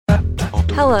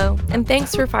Hello, and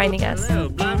thanks for finding us.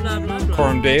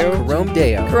 Coram Deo. Coram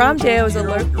Deo. Coram Deo is a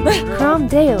Coram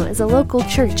Deo is a local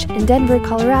church in Denver,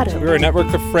 Colorado. We're a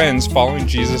network of friends following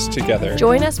Jesus together.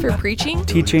 Join us for preaching,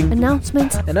 teaching,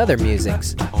 announcements, and other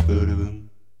musings.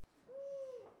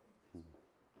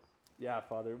 Yeah,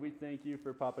 Father, we thank you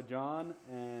for Papa John,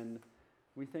 and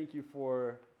we thank you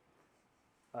for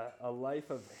a life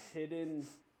of hidden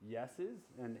yeses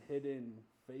and hidden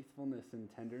faithfulness and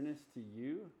tenderness to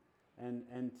you,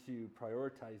 and to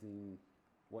prioritizing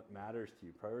what matters to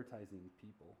you, prioritizing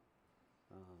people.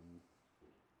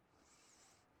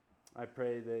 I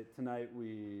pray that tonight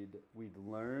we'd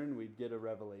learn, we'd get a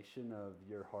revelation of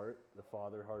your heart, the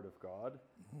Father heart of God.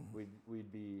 Mm-hmm.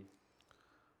 We'd be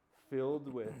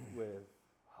filled with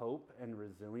hope and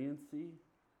resiliency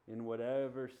in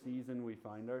whatever season we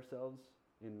find ourselves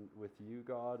in, with you,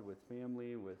 God, with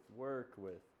family, with work,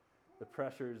 with the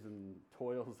pressures and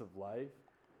toils of life.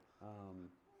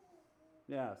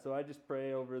 So I just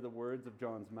pray over the words of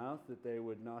John's mouth that they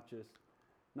would not just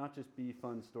be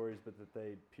fun stories, but that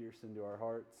they'd pierce into our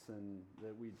hearts and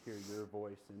that we'd hear your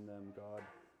voice in them, God.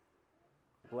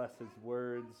 Bless his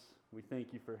words. We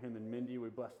thank you for him and Mindy. We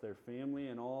bless their family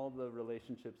and all the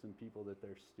relationships and people that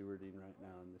they're stewarding right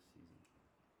now in this season.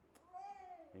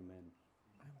 Amen.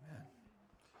 Amen.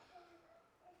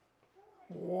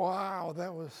 Wow,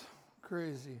 that was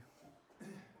crazy.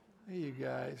 Hey, you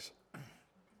guys.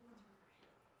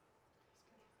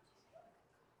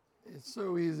 It's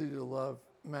so easy to love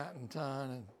Matt and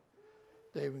Ton and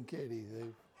Dave and Katie.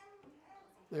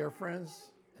 They are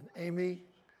friends. And Amy,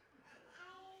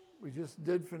 we just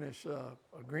did finish a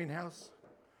greenhouse,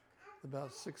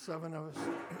 about 6-7 of us.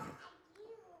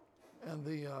 And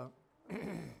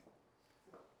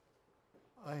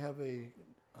I have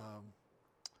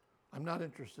I'm not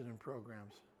interested in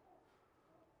programs.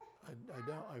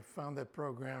 I found that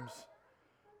programs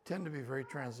tend to be very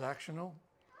transactional.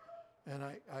 And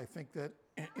I think that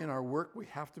in our work, we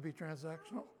have to be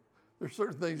transactional. There's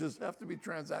certain things that just have to be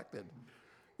transacted,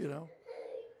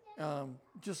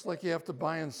 just like you have to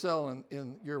buy and sell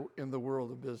in the world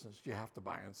of business. You have to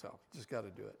buy and sell. You just got to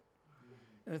do it.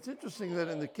 And it's interesting that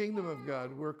in the kingdom of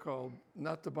God, we're called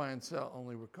not to buy and sell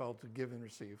only, we're called to give and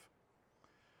receive.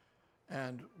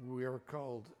 And we are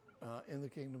called in the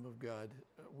kingdom of God,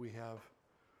 we have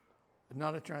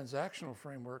not a transactional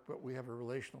framework, but we have a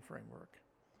relational framework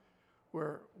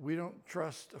where we don't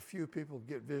trust a few people to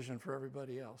get vision for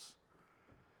everybody else.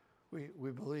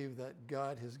 We believe that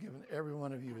God has given every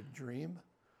one of you a dream,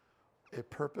 a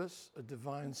purpose, a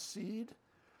divine seed.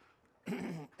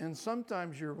 And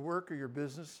sometimes your work or your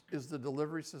business is the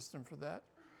delivery system for that.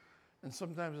 And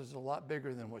sometimes it's a lot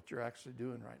bigger than what you're actually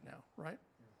doing right now, right?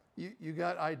 You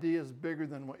got ideas bigger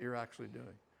than what you're actually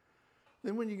doing.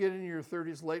 Then when you get into your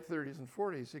 30s, late 30s and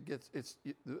 40s,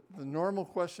 the normal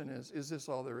question is this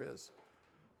all there is?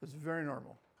 It's very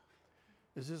normal.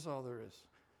 Is this all there is?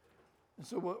 And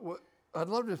so what I'd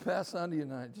love to pass on to you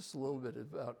tonight just a little bit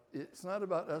about, it's not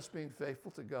about us being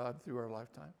faithful to God through our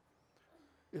lifetime.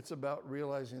 It's about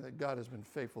realizing that God has been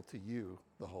faithful to you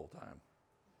the whole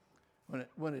time.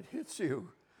 When it hits you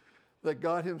that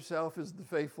God himself is the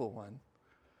faithful one,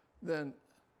 then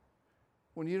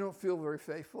when you don't feel very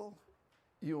faithful,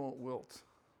 you won't wilt,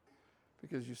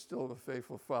 because you still have a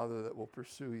faithful Father that will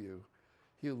pursue you.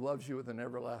 He loves you with an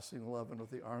everlasting love, and with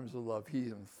the arms of love, he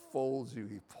enfolds you,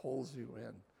 he pulls you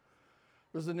in.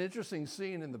 There's an interesting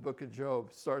scene in the book of Job.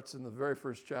 It starts in the very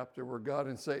first chapter where God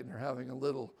and Satan are having a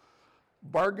little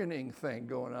bargaining thing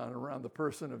going on around the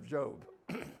person of Job.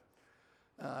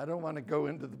 I don't want to go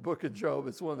into the book of Job.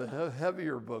 It's one of the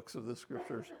heavier books of the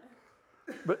scriptures.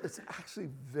 But it's actually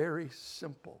very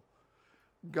simple.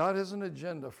 God has an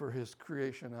agenda for his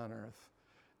creation on earth.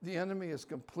 The enemy is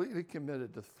completely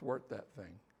committed to thwart that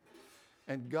thing.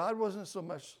 And God wasn't so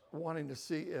much wanting to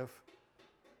see if,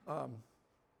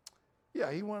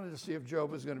 he wanted to see if Job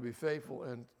was going to be faithful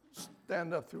and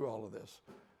stand up through all of this.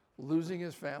 Losing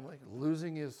his family,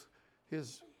 losing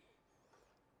his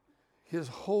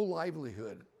whole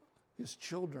livelihood, his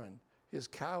children, his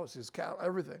cows, his cow,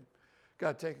 everything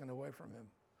got taken away from him.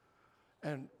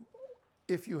 And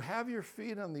if you have your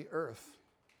feet on the earth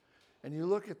and you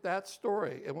look at that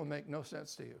story, it will make no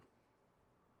sense to you.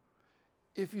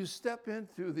 If you step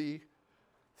into the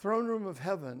throne room of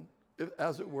heaven,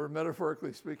 as it were,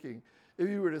 metaphorically speaking, if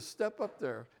you were to step up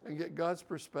there and get God's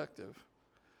perspective,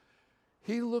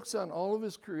 he looks on all of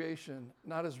his creation,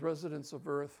 not as residents of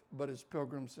earth, but as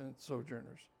pilgrims and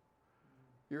sojourners.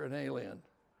 You're an alien.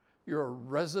 You're a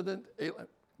resident alien.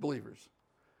 Believers.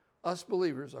 Us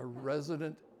believers are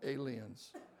resident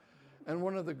aliens. And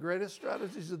one of the greatest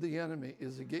strategies of the enemy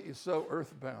is to get you so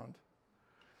earthbound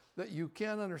that you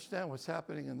can't understand what's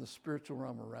happening in the spiritual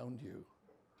realm around you.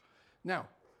 Now,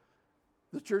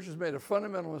 the church has made a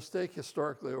fundamental mistake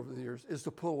historically over the years, is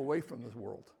to pull away from this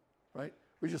world, right?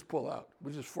 We just pull out.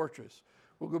 We just fortress.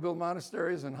 We'll go build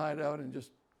monasteries and hide out and just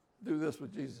do this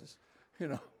with Jesus. You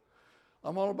know,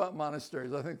 I'm all about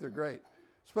monasteries. I think they're great,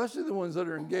 especially the ones that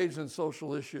are engaged in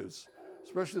social issues,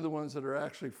 especially the ones that are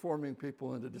actually forming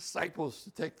people into disciples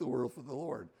to take the world for the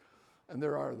Lord. And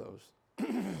there are those.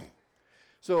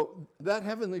 So that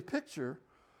heavenly picture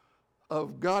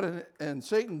of God and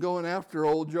Satan going after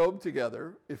old Job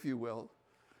together, if you will,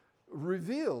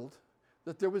 revealed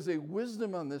that there was a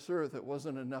wisdom on this earth that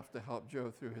wasn't enough to help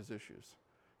Job through his issues.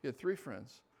 He had 3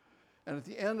 friends. And at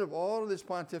the end of all of this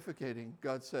pontificating,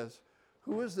 God says,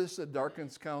 who is this that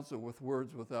darkens counsel with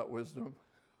words without wisdom?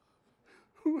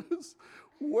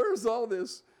 Where's all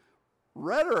this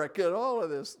rhetoric and all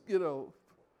of this,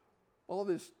 all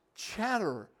this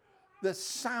chatter that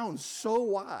sounds so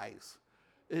wise?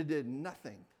 It did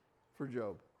nothing for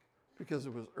Job because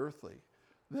it was earthly.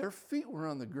 Their feet were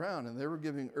on the ground and they were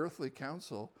giving earthly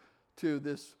counsel to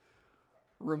this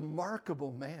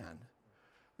remarkable man.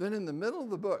 Then in the middle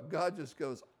of the book, God just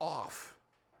goes off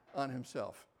on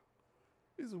himself.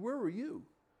 He says, where were you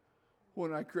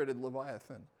when I created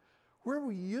Leviathan? Where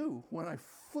were you when I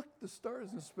flicked the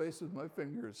stars in space with my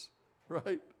fingers,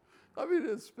 right? I mean,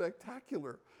 it's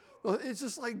spectacular. It's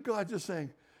just like God just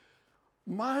saying,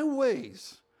 my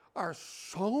ways are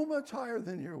so much higher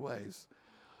than your ways.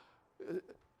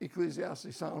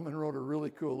 Ecclesiastes, Solomon wrote a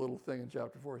really cool little thing in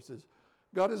chapter 4. It says,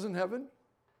 God is in heaven,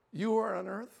 you are on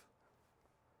earth,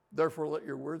 therefore let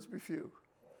your words be few.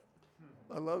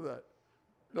 I love that.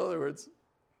 In other words,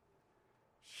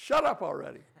 shut up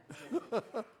already.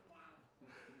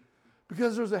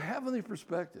 Because there's a heavenly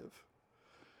perspective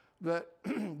that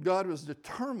God was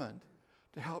determined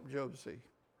to help Job see.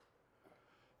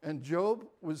 And Job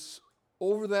was,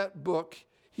 over that book,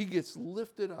 he gets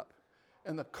lifted up.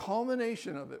 And the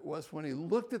culmination of it was when he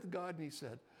looked at God and he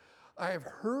said, I have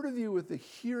heard of you with the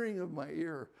hearing of my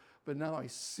ear, but now I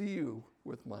see you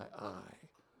with my eye.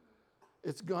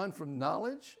 It's gone from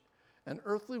knowledge and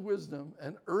earthly wisdom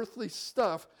and earthly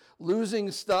stuff,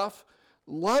 losing stuff,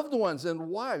 loved ones and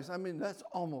wives. I mean, that's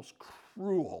almost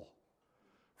cruel.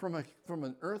 From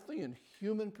an earthly and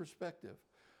human perspective,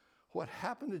 what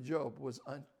happened to Job was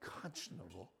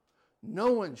unconscionable.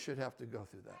 No one should have to go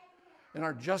through that. And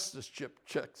our justice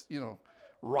checks,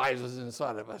 rises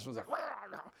inside of us. And it's like,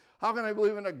 how can I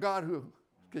believe in a God who,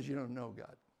 because you don't know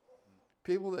God.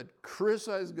 People that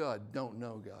criticize God don't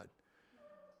know God.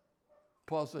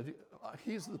 Paul said,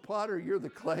 he's the potter, you're the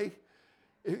clay.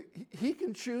 He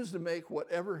can choose to make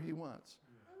whatever he wants.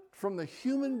 From the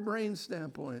human brain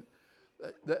standpoint,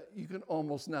 that you can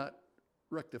almost not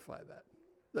rectify that.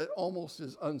 That almost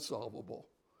is unsolvable.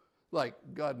 Like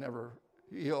God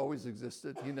he always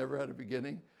existed. He never had a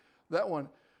beginning. That one,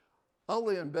 I'll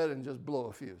lay in bed and just blow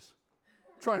a fuse.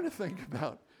 Trying to think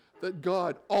about that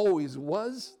God always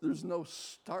was. There's no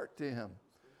start to him.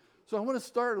 So I want to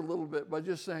start a little bit by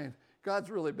just saying, God's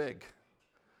really big.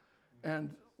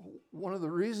 And one of the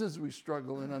reasons we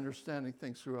struggle in understanding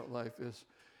things throughout life is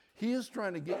he is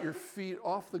trying to get your feet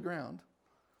off the ground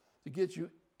to get you.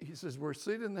 He says, we're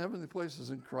seated in the heavenly places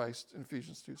in Christ, in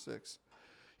Ephesians 2:6.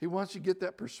 He wants you to get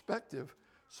that perspective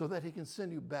so that he can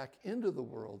send you back into the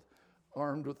world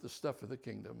armed with the stuff of the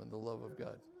kingdom and the love of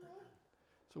God.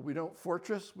 So we don't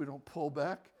fortress, we don't pull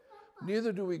back.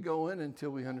 Neither do we go in until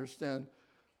we understand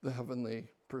the heavenly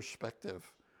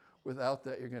perspective. Without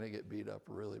that, you're going to get beat up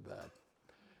really bad.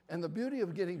 And the beauty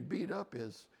of getting beat up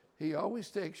is he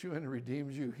always takes you and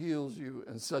redeems you, heals you,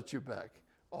 and sets you back.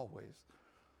 Always.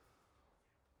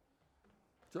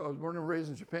 So I was born and raised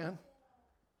in Japan,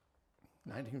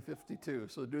 1952.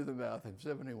 So do the math. I'm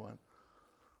 71.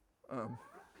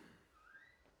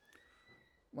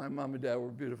 My mom and dad were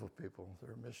beautiful people. They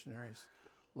were missionaries,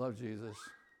 loved Jesus.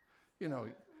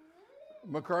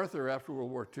 MacArthur, after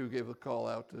World War II, gave a call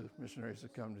out to missionaries to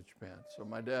come to Japan. So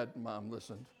my dad and mom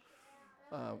listened.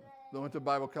 They went to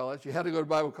Bible college. You had to go to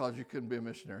Bible college. You couldn't be a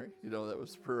missionary. That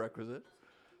was prerequisite.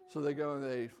 So they go and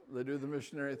they do the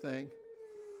missionary thing.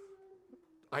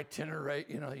 Itinerate,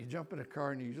 you jump in a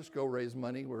car and you just go raise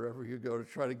money wherever you go to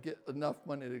try to get enough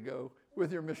money to go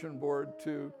with your mission board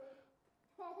to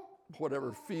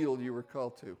whatever field you were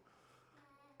called to.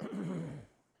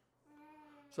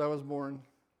 So I was born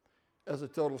as a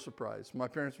total surprise. My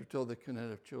parents were told they couldn't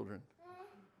have children.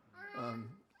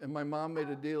 And my mom made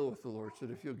a deal with the Lord,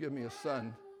 said, if you'll give me a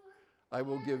son, I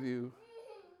will give you,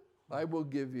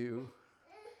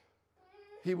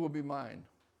 he will be mine.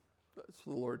 That's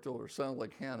what the Lord told her. Sounds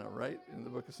like Hannah, right? In the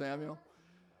book of Samuel.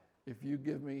 if you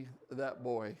give me that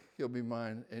boy, he'll be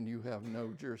mine, and you have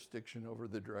no jurisdiction over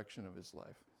the direction of his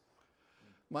life.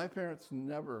 My parents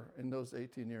never, in those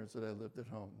 18 years that I lived at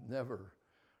home, never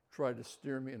tried to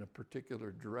steer me in a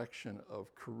particular direction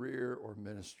of career or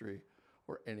ministry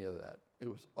or any of that. It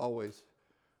was always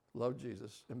love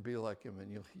Jesus and be like him,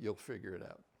 and you'll figure it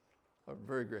out. I'm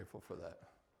very grateful for that.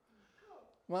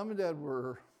 Mom and Dad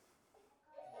were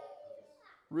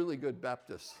really good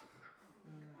Baptists.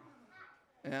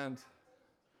 And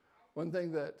one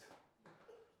thing that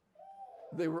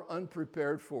they were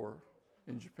unprepared for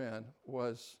in Japan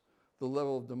was the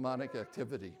level of demonic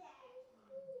activity.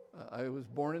 I was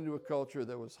born into a culture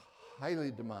that was highly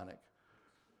demonic,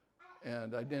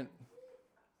 and I didn't.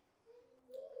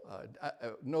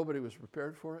 Nobody was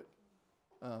prepared for it.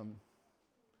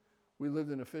 We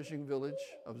lived in a fishing village.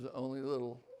 I was the only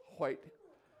little white,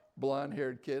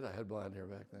 blonde-haired kid. I had blonde hair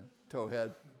back then,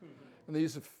 towhead. And they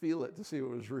used to feel it to see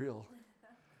what was real.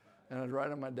 And I'd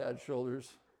ride on my dad's shoulders.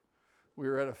 We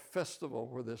were at a festival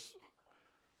where this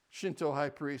Shinto high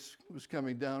priest was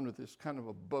coming down with this kind of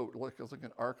a boat, like it was like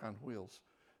an ark on wheels.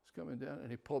 He's coming down,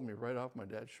 and he pulled me right off my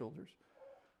dad's shoulders,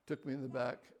 took me in the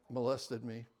back, molested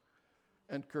me,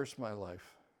 and cursed my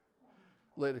life.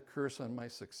 Laid a curse on my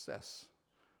success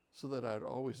so that I'd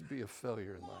always be a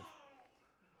failure in life.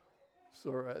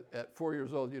 So at 4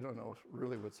 years old, you don't know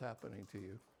really what's happening to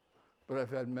you. But I've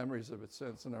had memories of it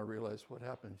since, and I realized what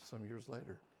happened some years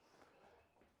later.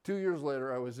 2 years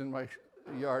later, I was in my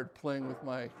yard playing with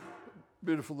my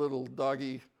beautiful little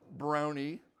doggy,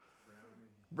 Brownie.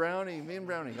 Me and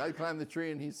Brownie. I'd climb the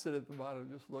tree, and he'd sit at the bottom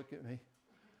and just look at me.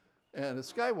 And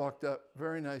this guy walked up,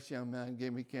 very nice young man,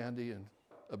 gave me candy and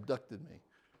abducted me.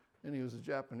 And he was a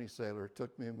Japanese sailor,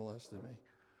 took me and molested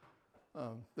me.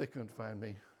 They couldn't find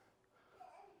me.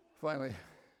 Finally,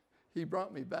 he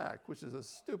brought me back, which is a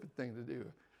stupid thing to do.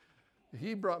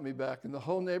 He brought me back, and the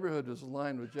whole neighborhood was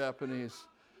lined with Japanese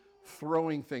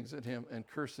throwing things at him and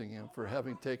cursing him for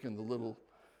having taken the little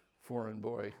foreign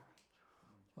boy.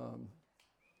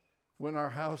 When our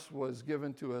house was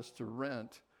given to us to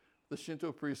rent, the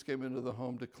Shinto priest came into the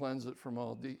home to cleanse it from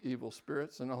all the evil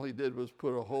spirits, and all he did was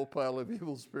put a whole pile of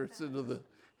evil spirits into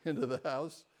the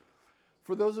house.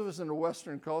 For those of us in a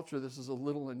Western culture, this is a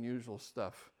little unusual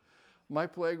stuff. My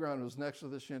playground was next to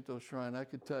the Shinto shrine. I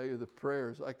could tell you the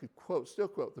prayers. I could still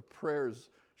quote the prayers,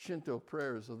 Shinto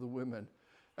prayers of the women,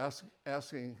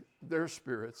 asking their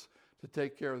spirits to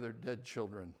take care of their dead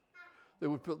children. They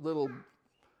would put little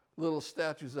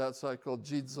statues outside called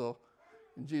jizo,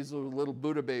 and jizo were little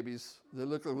Buddha babies. They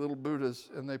look like little Buddhas,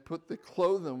 and they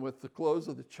clothe them with the clothes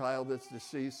of the child that's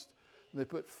deceased, and they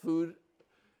put food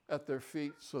at their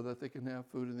feet so that they can have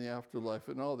food in the afterlife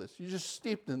and all this. You're just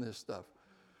steeped in this stuff.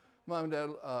 Mom and Dad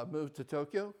moved to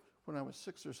Tokyo when I was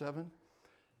 6 or 7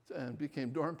 and became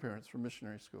dorm parents for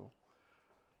missionary school.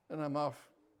 And I'm off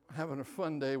having a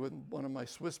fun day with one of my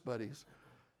Swiss buddies,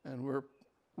 and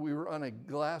we were on a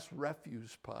glass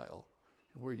refuse pile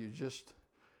where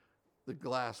the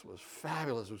glass was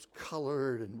fabulous. It was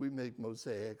colored, and we made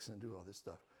mosaics and do all this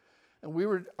stuff.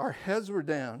 And our heads were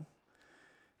down,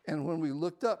 and when we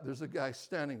looked up, there's a guy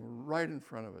standing right in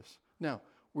front of us. Now,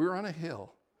 we were on a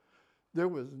hill. There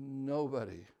was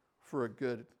nobody for a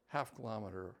good half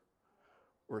kilometer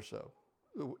or so.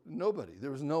 Nobody.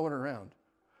 There was no one around.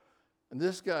 And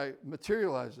this guy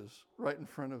materializes right in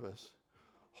front of us,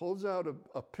 holds out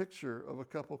a picture of a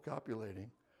couple copulating,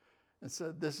 and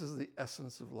said, "This is the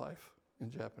essence of life," in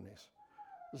Japanese.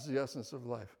 This is the essence of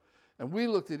life. And we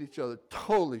looked at each other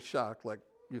totally shocked, like,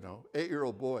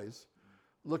 8-year-old boys,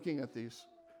 looking at these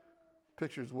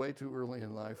pictures way too early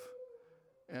in life.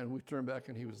 And we turned back,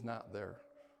 and he was not there.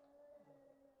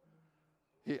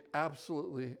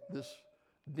 This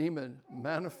demon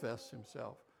manifests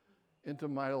himself into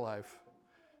my life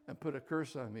and put a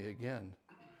curse on me again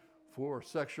for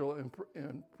sexual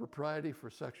impropriety, for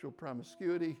sexual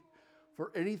promiscuity,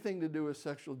 for anything to do with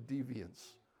sexual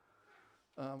deviance.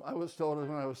 I was told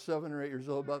when I was 7 or 8 years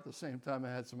old, about the same time I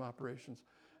had some operations,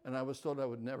 and I was told I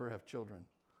would never have children.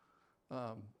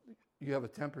 You have a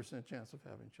 10% chance of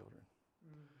having children.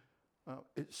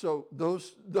 So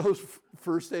those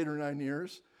first 8 or 9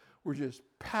 years were just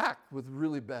packed with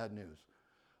really bad news.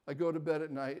 I go to bed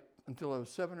at night until I was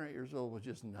 7 or 8 years old with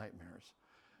just nightmares.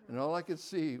 And all I could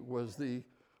see was the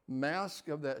mask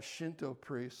of that Shinto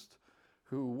priest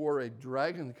who wore a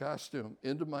dragon costume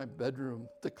into my bedroom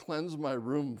to cleanse my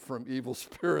room from evil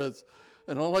spirits.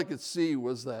 And all I could see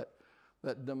was that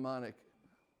demonic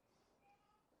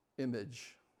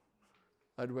image.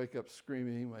 I'd wake up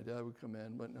screaming. My dad would come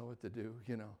in, wouldn't know what to do.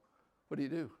 What do you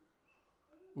do?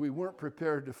 We weren't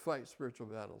prepared to fight spiritual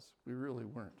battles. We really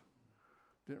weren't.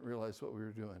 didn't realize what we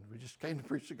were doing. We just came to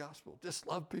preach the gospel. Just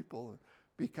love people and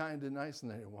be kind and nice,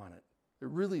 and they didn't want it. They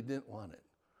really didn't want it.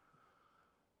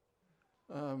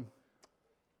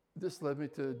 This led me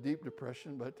to deep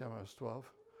depression by the time I was 12.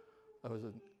 I was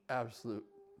an absolute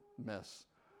mess.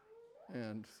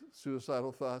 And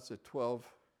suicidal thoughts at 12.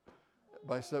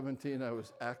 By 17, I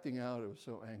was acting out. I was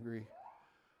so angry.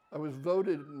 I was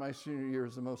voted in my senior year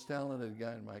as the most talented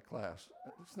guy in my class.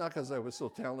 It's not because I was so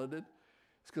talented.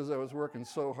 It's because I was working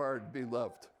so hard to be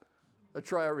loved. I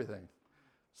try everything.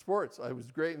 Sports, I was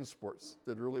great in sports.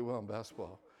 Did really well in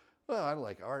basketball. Well, I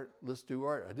like art. Let's do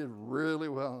art. I did really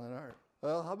well in art.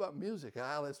 Well, how about music?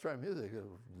 Let's try music. I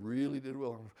really did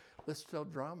well. Let's tell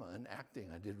drama and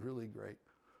acting. I did really great.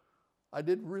 I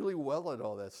did really well at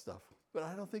all that stuff. But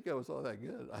I don't think I was all that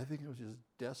good. I think I was just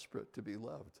desperate to be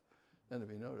loved and to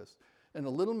be noticed. And a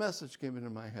little message came into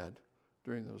my head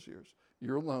during those years.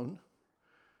 You're alone.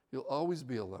 You'll always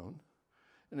be alone.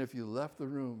 And if you left the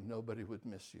room, nobody would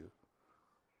miss you.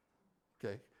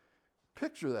 Okay?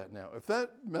 Picture that now. If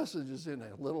that message is in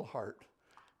a little heart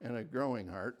and a growing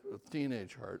heart, a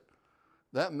teenage heart,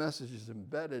 that message is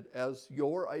embedded as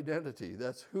your identity.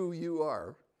 That's who you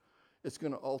are. It's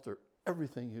going to alter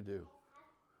everything you do.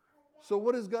 So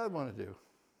what does God want to do?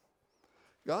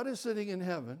 God is sitting in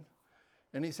heaven,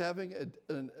 and he's having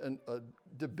a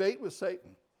debate with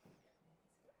Satan.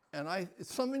 And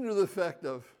it's something to the effect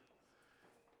of,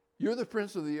 you're the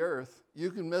prince of the earth. You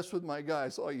can mess with my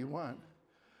guys all you want.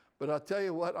 But I'll tell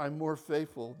you what, I'm more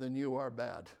faithful than you are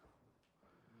bad.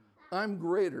 I'm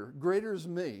greater. Greater is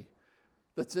me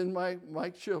that's in my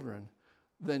children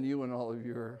than you and all of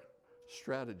your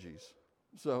strategies.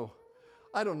 So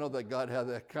I don't know that God had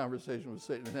that conversation with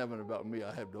Satan in heaven about me.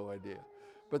 I have no idea.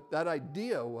 But that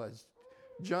idea was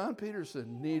John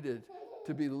Petersen needed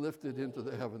to be lifted into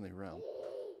the heavenly realm.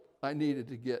 I needed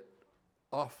to get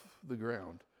off the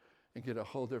ground and get a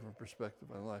whole different perspective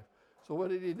on life. So what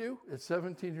did he do? At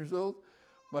 17 years old,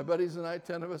 my buddies and I,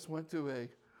 10 of us, went to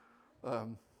a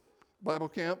Bible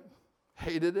camp,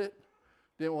 hated it,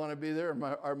 didn't want to be there.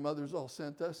 Our mothers all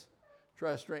sent us,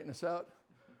 try to straighten us out.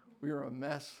 We were a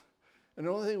mess. And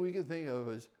the only thing we could think of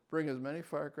is bring as many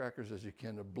firecrackers as you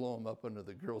can to blow them up under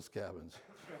the girls' cabins.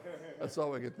 That's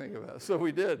all we could think about. So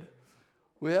we did.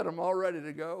 We had them all ready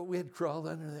to go. We had crawled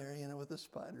under there, with the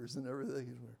spiders and everything.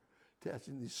 And we're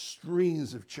attaching these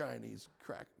strings of Chinese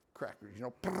crackers,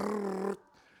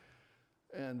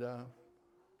 And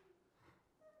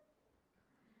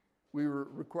we were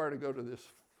required to go to this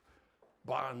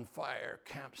bonfire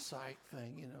campsite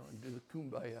thing, and do the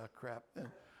kumbaya crap. And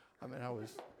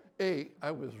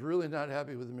I was really not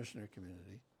happy with the missionary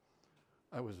community.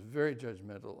 I was very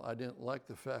judgmental. I didn't like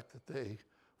the fact that they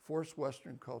forced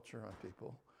Western culture on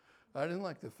people. I didn't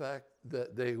like the fact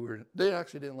that they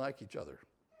actually didn't like each other.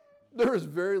 There was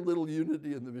very little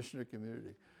unity in the missionary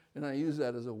community, and I used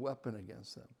that as a weapon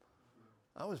against them.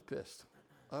 I was pissed.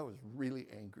 I was really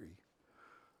angry.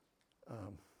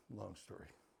 Long story.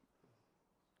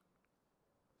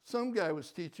 Some guy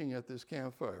was teaching at this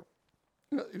campfire.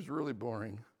 It was really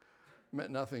boring. Meant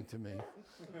nothing to me.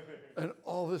 And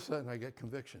all of a sudden I get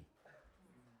conviction.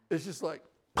 It's just like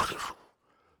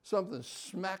something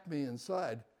smacked me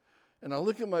inside. And I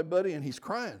look at my buddy and he's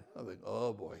crying. I think,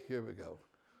 oh boy, here we go.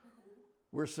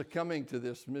 We're succumbing to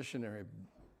this missionary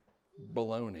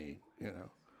baloney,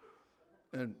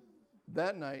 And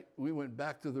that night we went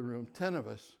back to the room, 10 of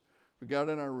us. We got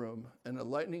in our room and a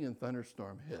lightning and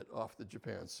thunderstorm hit off the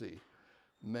Japan Sea.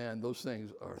 Man, those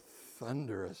things are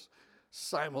thunderous.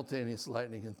 Simultaneous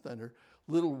lightning and thunder.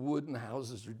 Little wooden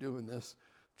houses are doing this.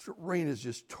 Rain is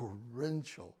just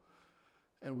torrential.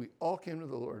 And we all came to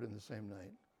the Lord in the same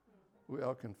night. We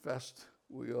all confessed.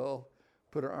 We all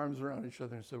put our arms around each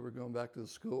other and said, we're going back to the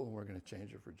school and we're going to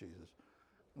change it for Jesus.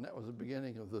 And that was the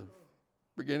beginning of the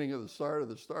start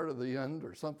of the end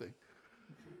or something.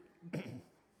 I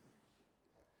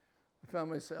found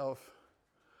myself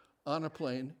on a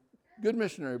plane. Good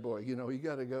missionary boy, you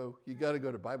got to go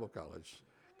to Bible college,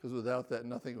 because without that,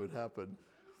 nothing would happen.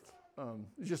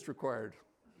 It's just required.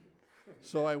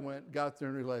 So I got there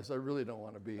and realized I really don't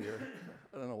want to be here.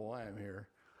 I don't know why I'm here.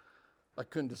 I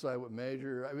couldn't decide what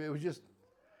major. It was just,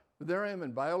 there I am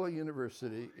in Biola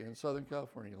University in Southern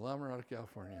California, La Mirada,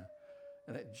 California.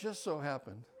 And it just so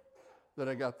happened that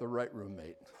I got the right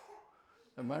roommate.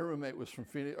 And my roommate was from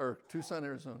Tucson,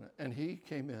 Arizona. And he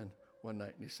came in one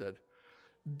night and he said,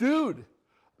 dude,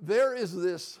 there is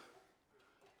this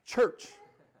church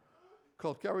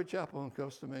called Calvary Chapel in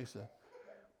Costa Mesa.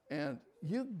 And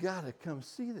you got to come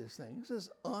see this thing. This is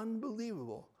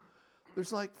unbelievable.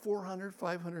 There's like 400,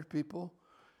 500 people,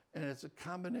 and it's a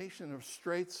combination of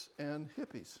straights and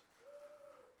hippies.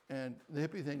 And the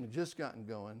hippie thing had just gotten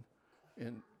going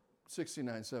in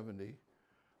 69, 70.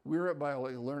 We were at Bible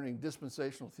learning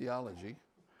dispensational theology,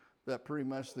 that pretty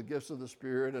much the gifts of the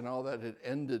Spirit and all that had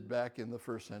ended back in the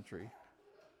first century.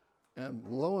 And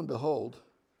lo and behold,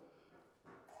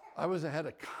 I had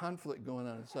a conflict going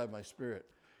on inside my spirit.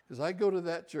 Because I go to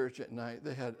that church at night.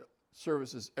 They had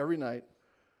services every night.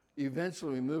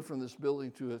 Eventually, we moved from this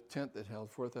building to a tent that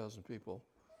held 4,000 people.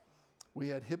 We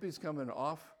had hippies coming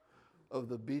off of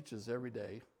the beaches every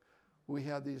day. We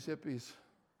had these hippies,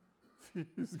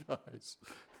 these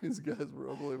guys were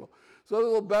unbelievable. So the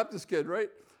little Baptist kid, right?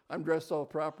 I'm dressed all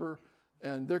proper,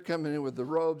 and they're coming in with the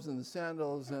robes and the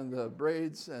sandals and the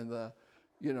braids and the,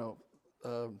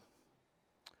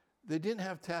 they didn't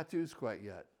have tattoos quite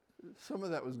yet. Some of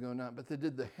that was going on, but they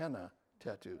did the henna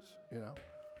tattoos,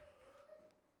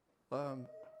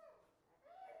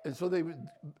 And so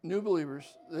new believers,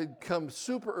 they'd come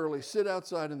super early, sit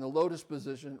outside in the lotus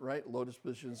position, right? Lotus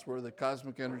position is where the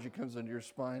cosmic energy comes into your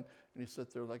spine, and you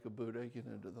sit there like a Buddha, do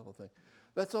the whole thing.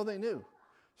 That's all they knew.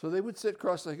 So they would sit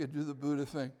cross-legged, do the Buddha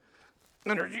thing.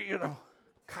 Energy,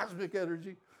 cosmic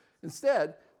energy.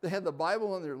 Instead, they had the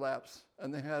Bible in their laps,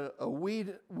 and they had a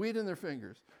weed in their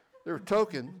fingers. They were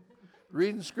token,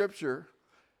 reading scripture,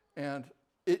 and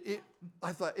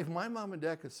I thought, if my mom and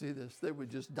dad could see this, they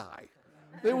would just die.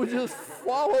 They would just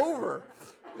fall over,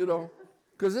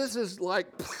 because this is like,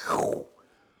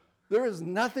 there is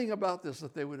nothing about this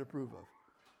that they would approve of.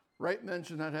 Right men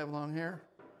should not have long hair.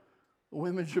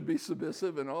 Women should be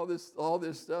submissive and all this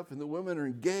stuff, and the women are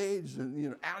engaged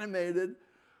and animated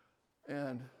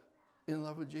and in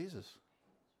love with Jesus.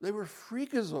 They were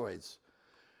freakazoids.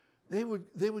 They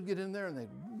would get in there and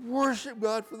they'd worship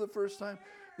God for the first time.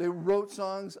 They wrote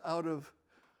songs out of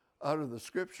the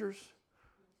scriptures.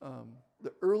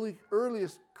 The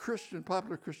earliest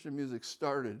popular Christian music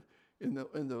started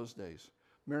in those days.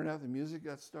 Maranatha music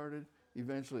got started.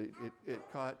 Eventually, it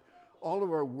caught. All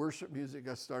of our worship music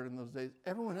got started in those days.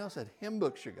 Everyone else had hymn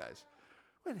books, you guys.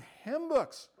 We had hymn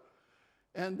books.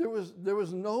 And there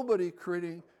was nobody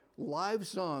creating live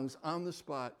songs on the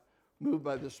spot, moved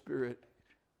by the Spirit,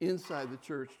 inside the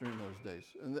church during those days.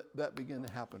 And that began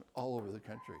to happen all over the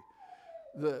country.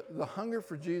 The hunger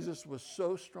for Jesus was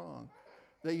so strong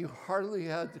that you hardly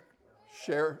had to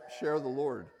share the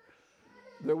Lord.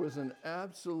 There was an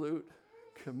absolute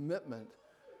commitment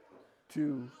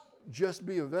to just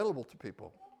be available to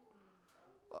people.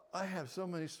 I have so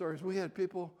many stories. We had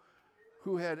people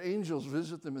who had angels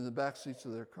visit them in the back seats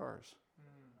of their cars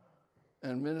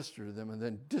and minister to them and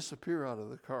then disappear out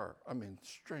of the car. I mean,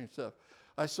 strange stuff.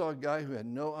 I saw a guy who had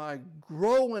no eye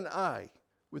grow an eye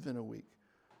within a week.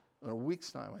 In a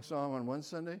week's time. I saw him on one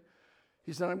Sunday.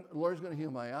 He said, the Lord's going to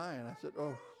heal my eye. And I said,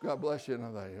 oh, God bless you. And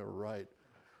I thought, you're right.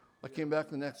 I came back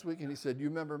the next week and he said, you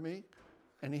remember me?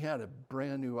 And he had a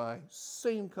brand new eye,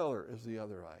 same color as the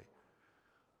other eye.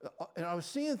 And I was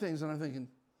seeing things and I'm thinking,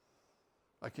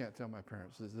 I can't tell my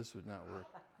parents this would not work.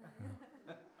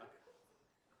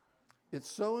 It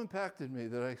so impacted me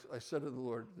that I said to the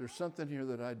Lord, there's something here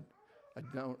that I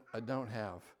don't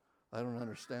have. I don't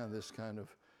understand this kind of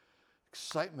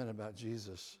excitement about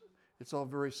Jesus. It's all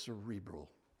very cerebral.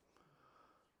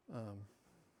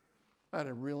 I had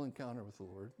a real encounter with the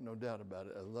Lord, no doubt about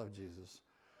it. I love Jesus.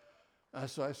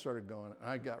 So I started going.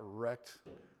 I got wrecked.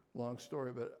 Long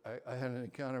story, but I had an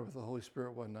encounter with the Holy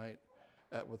Spirit one night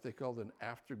at what they called an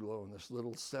afterglow, and this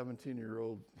little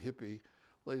 17-year-old hippie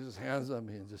lays his hands on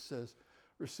me and just says,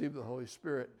 receive the Holy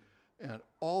Spirit. And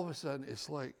all of a sudden, it's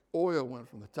like oil went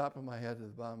from the top of my head to the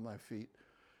bottom of my feet.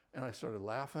 And I started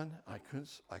laughing. I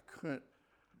couldn't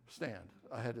stand.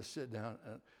 I had to sit down.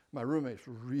 And my roommate's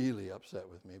really upset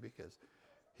with me because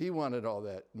he wanted all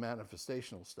that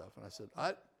manifestational stuff. And I said,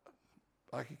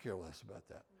 I could care less about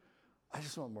that. I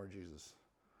just want more Jesus.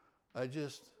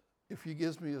 If he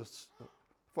gives me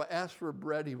if I ask for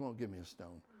bread, he won't give me a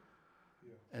stone.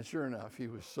 Yeah. And sure enough, he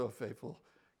was so faithful.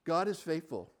 God is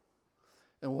faithful.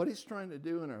 And what he's trying to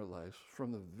do in our lives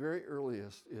from the very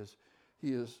earliest is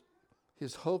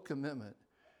his whole commitment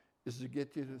is to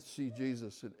get you to see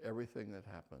Jesus in everything that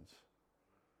happens.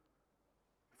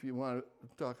 If you want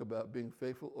to talk about being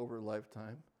faithful over a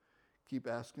lifetime, keep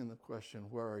asking the question,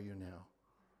 where are you now?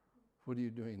 What are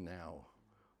you doing now?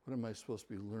 What am I supposed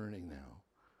to be learning now?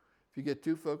 If you get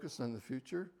too focused on the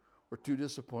future or too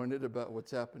disappointed about what's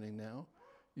happening now,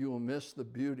 you will miss the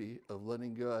beauty of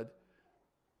letting God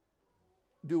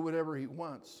do whatever he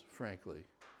wants, frankly.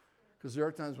 Because there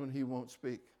are times when he won't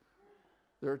speak.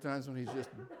 There are times when he's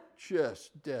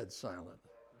just dead silent.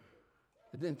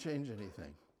 It didn't change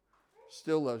anything.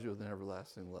 Still loves you with an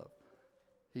everlasting love.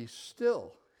 He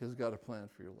still has got a plan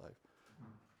for your life.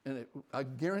 And I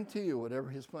guarantee you, whatever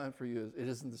his plan for you is, it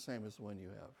isn't the same as the one you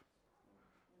have.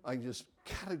 I can just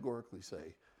categorically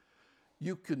say,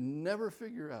 you could never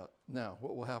figure out now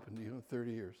what will happen to you in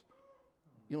 30 years.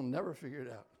 You'll never figure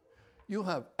it out. You'll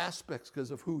have aspects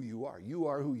because of who you are. You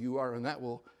are who you are, and that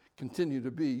will continue to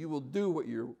be. You will do what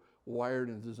you're wired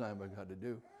and designed by God to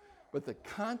do. But the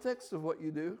context of what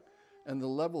you do and the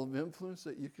level of influence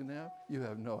that you can have, you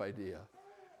have no idea.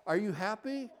 Are you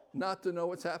happy not to know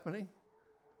what's happening?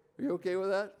 Are you okay with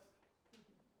that?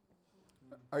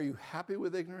 Are you happy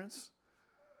with ignorance?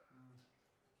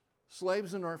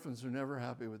 Slaves and orphans are never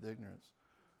happy with ignorance.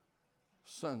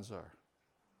 Sons are.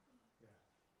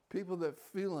 People that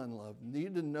feel unloved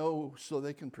need to know so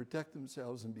they can protect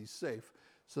themselves and be safe,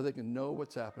 so they can know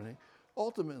what's happening.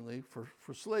 Ultimately,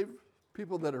 for slave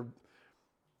people that are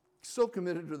so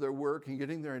committed to their work and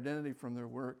getting their identity from their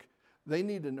work, they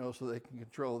need to know so they can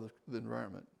control the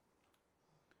environment.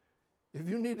 If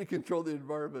you need to control the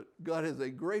environment, God has a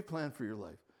great plan for your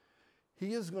life.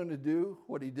 He is going to do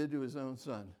what he did to his own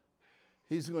son.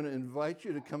 He's going to invite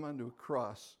you to come onto a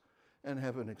cross and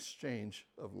have an exchange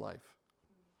of life.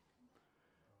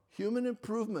 Human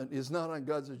improvement is not on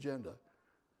God's agenda.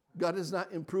 God does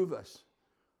not improve us.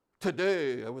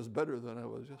 Today, I was better than I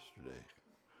was yesterday.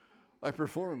 I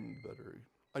performed better.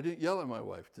 I didn't yell at my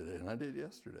wife today, and I did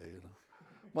yesterday.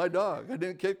 My dog, I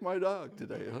didn't kick my dog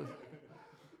today.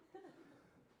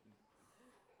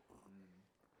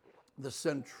 The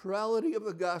centrality of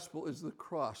the gospel is the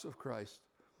cross of Christ.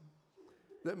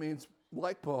 That means,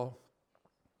 like Paul,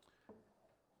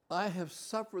 I have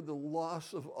suffered the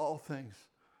loss of all things,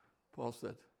 Paul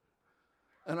said,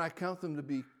 and I count them to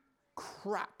be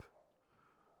crap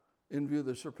in view of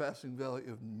the surpassing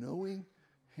value of knowing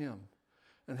him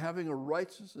and having a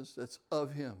righteousness that's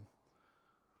of him.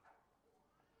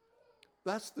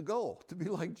 That's the goal, to be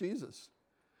like Jesus.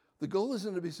 The goal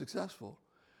isn't to be successful.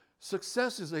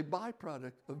 Success is a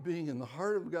byproduct of being in the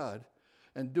heart of God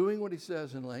and doing what he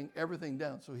says and laying everything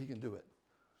down so he can do it.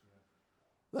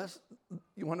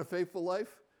 You want a faithful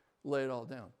life? Lay it all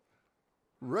down.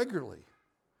 Regularly.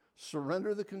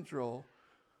 Surrender the control.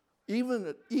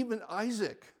 Even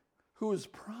Isaac, who was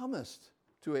promised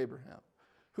to Abraham,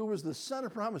 who was the son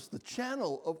of promise, the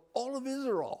channel of all of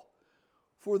Israel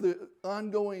for the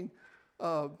ongoing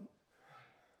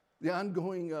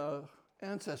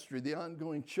ancestry, the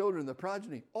ongoing children, the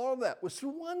progeny, all of that was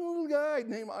through one little guy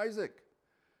named Isaac.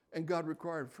 And God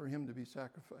required for him to be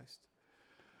sacrificed.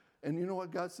 And you know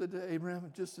what God said to Abraham?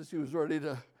 Just as he was ready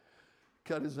to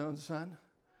cut his own son,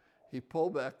 he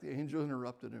pulled back. The angel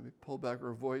interrupted him. He pulled back,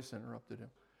 her voice interrupted him.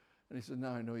 And he said,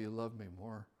 now I know you love me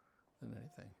more than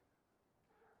anything.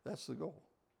 That's the goal.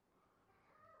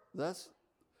 That's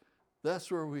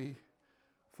where we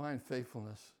find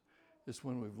faithfulness, is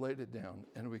when we've laid it down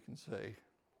and we can say,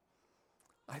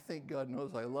 I think God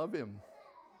knows I love him.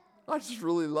 I just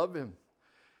really love him.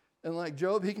 And like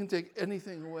Job, he can take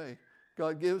anything away.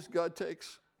 God gives, God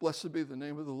takes. Blessed be the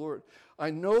name of the Lord.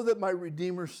 I know that my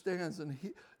Redeemer stands and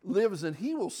he lives, and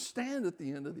he will stand at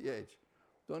the end of the age.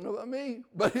 Don't know about me,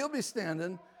 but he'll be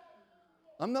standing.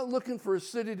 I'm not looking for a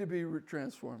city to be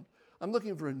transformed. I'm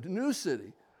looking for a new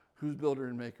city whose builder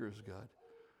and maker is God.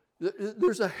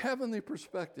 There's a heavenly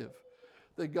perspective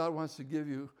that God wants to give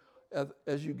you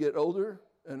as you get older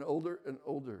and older and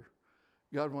older.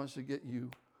 God wants to get you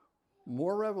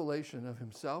more revelation of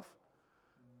himself,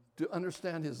 to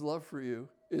understand his love for you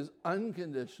is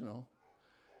unconditional,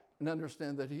 and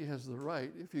understand that he has the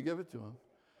right, if you give it to him,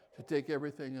 to take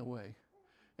everything away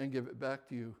and give it back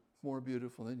to you more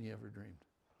beautiful than you ever dreamed.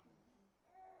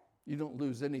 You don't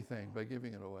lose anything by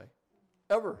giving it away,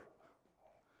 ever.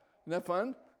 Isn't that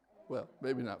fun? Well,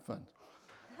 maybe not fun.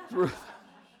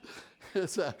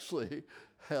 It's actually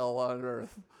hell on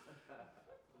earth.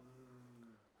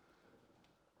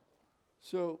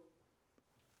 So,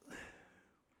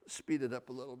 speed it up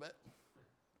a little bit.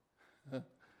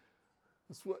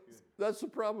 That's the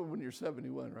problem when you're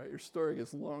 71, right? Your story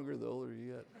gets longer the older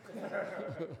you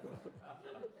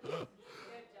get.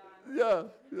 Yeah,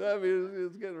 I mean,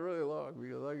 it's getting really long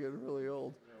because I get really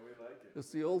old. Yeah, we like it. It's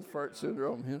the old fart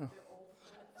syndrome, you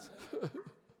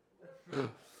know.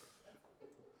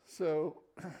 So,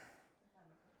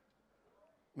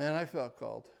 man, I felt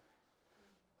called.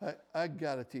 I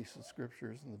got to teach the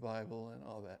scriptures and the Bible and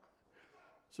all that.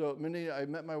 So, I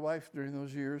met my wife during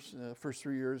those years, first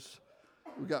 3 years.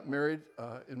 We got married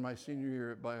in my senior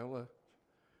year at Biola.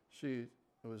 She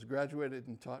was graduated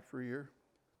and taught for a year,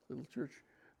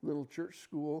 little church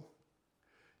school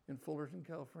in Fullerton,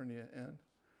 California, and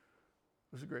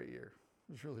it was a great year.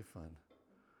 It was really fun.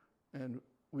 And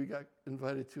we got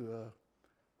invited to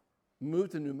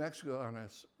moved to New Mexico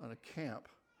on a camp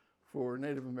for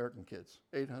Native American kids,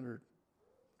 800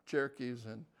 Cherokees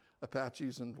and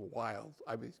Apaches and wild.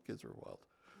 I mean, kids were wild.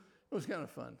 It was kind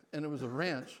of fun. And it was a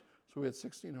ranch, so we had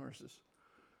 16 horses.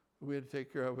 We had to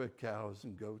take care of it, cows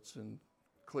and goats, and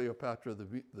Cleopatra,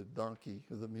 the donkey,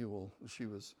 the mule. She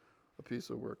was a piece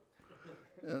of work.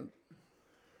 And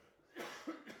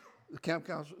the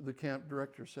camp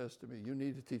director says to me, "You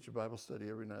need to teach a Bible study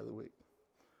every night of the week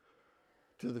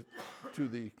to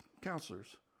the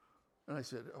counselors." And I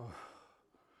said, "Oh,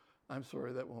 I'm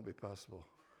sorry, that won't be possible."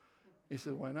 He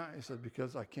said, "Why not?" I said,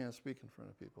 "Because I can't speak in front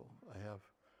of people.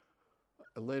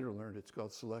 I later learned it's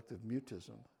called selective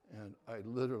mutism. And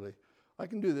I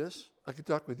can do this. I can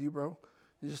talk with you, bro.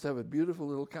 You just have a beautiful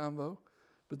little convo.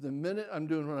 But the minute I'm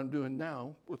doing what I'm doing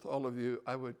now with all of you,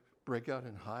 I would break out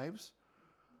in hives.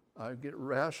 I'd get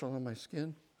rash all on my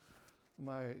skin.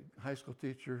 My high school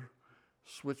teacher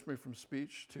switched me from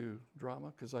speech to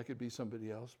drama because I could be somebody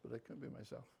else, but I couldn't be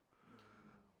myself.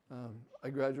 I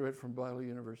graduated from Bible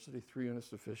University, 3 units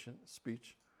deficient,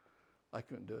 speech. I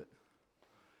couldn't do it.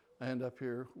 I end up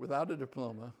here without a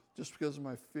diploma just because of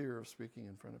my fear of speaking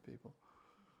in front of people.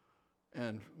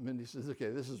 And Mindy says, "Okay,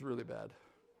 this is really bad.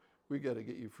 We got to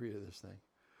get you free of this thing."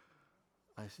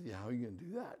 I said, "Yeah, how are you going to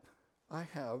do that?" I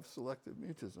have selective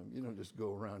mutism. You don't just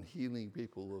go around healing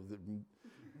people of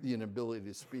the inability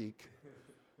to speak.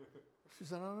 She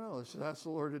said, "I don't know." She said, "Ask the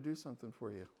Lord to do something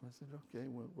for you." I said, "Okay,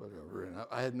 well, whatever." And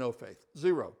I had no faith,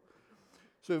 zero.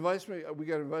 So we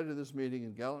got invited to this meeting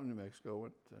in Gallup, New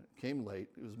Mexico. Came late.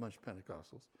 It was a bunch of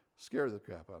Pentecostals. Scared the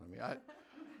crap out of me. I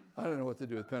don't know what to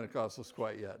do with Pentecostals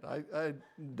quite yet. I'm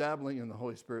dabbling in the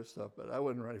Holy Spirit stuff, but I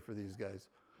wasn't ready for these guys.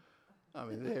 I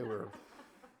mean, they were,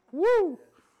 woo!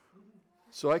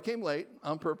 So I came late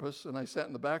on purpose, and I sat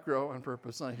in the back row on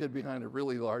purpose, and I hid behind a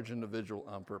really large individual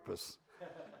on purpose.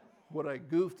 What I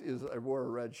goofed is I wore a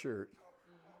red shirt.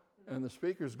 And the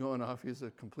speaker's going off. He's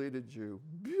a completed Jew.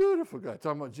 Beautiful guy.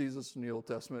 Talking about Jesus in the Old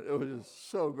Testament. It was just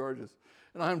so gorgeous.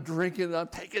 And I'm drinking, I'm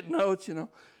taking notes, And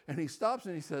he stops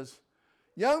and he says,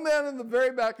 "Young man in the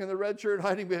very back in the red shirt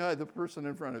hiding behind the person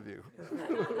in front of you."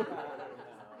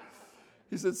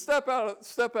 He said, step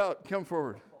out, come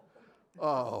forward."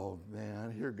 Oh,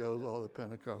 man, here goes all the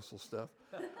Pentecostal stuff.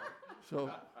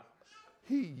 So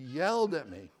he yelled at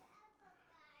me.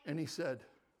 And he said,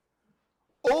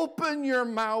 "Open your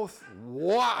mouth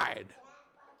wide,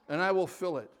 and I will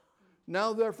fill it.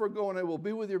 Now therefore go, and I will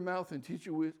be with your mouth and teach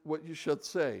you what you should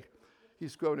say."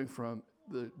 He's quoting from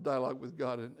the dialogue with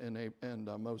God and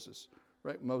Moses,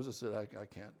 right? Moses said, I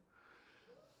can't.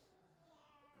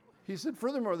 He said,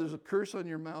 "Furthermore, there's a curse on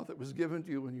your mouth that was given to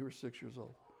you when you were 6 years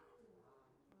old."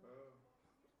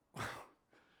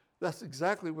 That's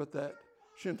exactly what that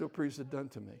Shinto priest had done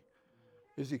to me,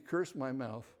 is he cursed my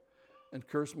mouth and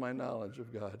cursed my knowledge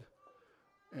of God.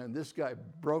 And this guy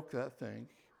broke that thing,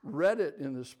 read it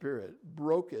in the Spirit,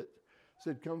 broke it,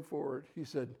 said, "Come forward." He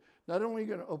said, "Not only are you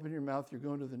going to open your mouth, you're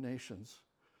going to the nations."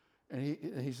 And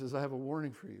he says, "I have a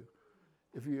warning for you.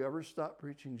 If you ever stop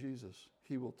preaching Jesus,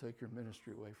 he will take your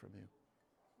ministry away from you.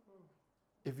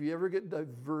 If you ever get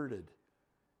diverted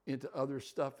into other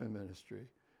stuff in ministry,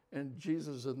 and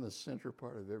Jesus is in the center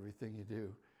part of everything you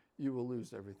do, you will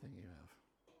lose everything you have."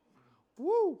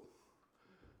 Woo!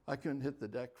 I couldn't hit the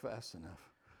deck fast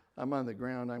enough. I'm on the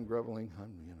ground, I'm groveling,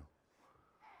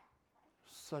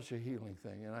 such a healing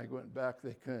thing. And I went back,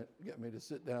 they couldn't get me to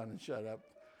sit down and shut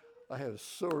up. I was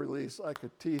so released, I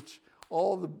could teach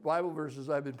all the Bible verses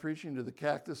I've been preaching to the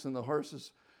cactus and the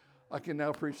horses. I can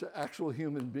now preach to actual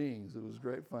human beings. It was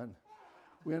great fun.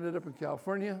 We ended up in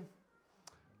California.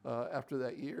 After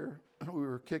that year, we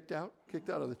were kicked out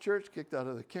of the church, kicked out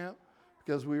of the camp,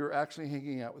 because we were actually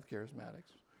hanging out with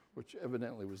charismatics, which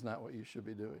evidently was not what you should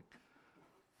be doing.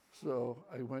 So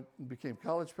I went and became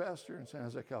college pastor in San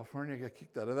Jose, California. I got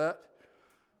kicked out of that.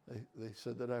 They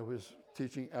said that I was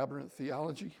teaching aberrant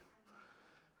theology.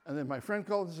 And then my friend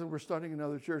called and said, "We're starting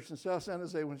another church in South San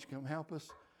Jose. Why don't you come help us?"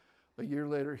 A year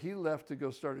later, he left to go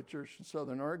start a church in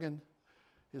Southern Oregon.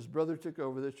 His brother took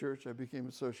over the church. I became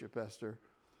associate pastor.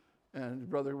 And his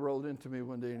brother rolled into me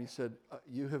one day and he said,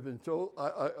 "You have been told,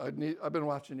 I've been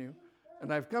watching you,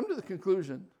 and I've come to the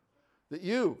conclusion that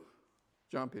you,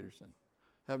 John Petersen,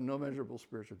 have no measurable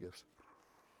spiritual gifts."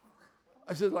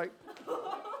 I said,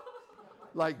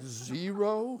 like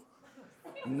zero?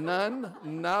 None?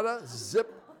 Nada?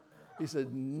 Zip? He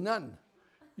said, "None.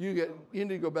 You need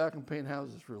to go back and paint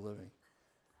houses for a living."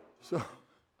 So I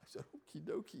said, "Okie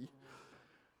dokie."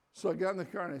 So I got in the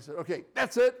car and I said, "Okay,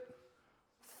 that's it.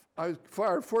 I was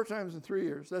fired 4 times in 3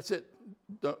 years. That's it."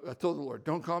 I told the Lord,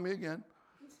 "Don't call me again.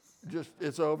 Just,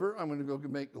 it's over. I'm going to go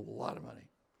make a lot of money."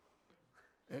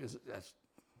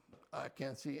 I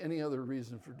can't see any other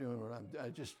reason for doing what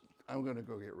I'm going to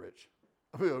go get rich.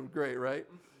 I mean, great, right?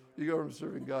 You go from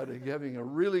serving God to having a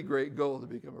really great goal to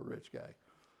become a rich guy.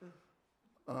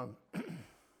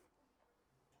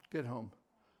 Get home.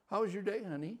 How was your day,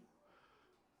 honey?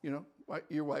 You know,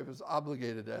 your wife is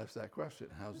obligated to ask that question.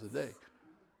 How's the day?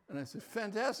 And I said,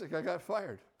 fantastic, I got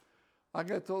fired. I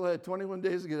got told I had 21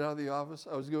 days to get out of the office.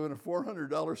 I was given a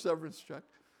 $400 severance check.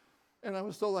 And I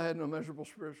was told I had no measurable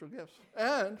spiritual gifts.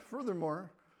 And furthermore,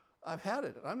 I've had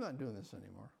it. I'm not doing this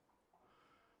anymore.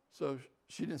 So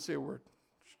she didn't say a word.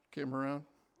 She came around,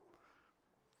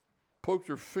 poked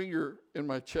her finger in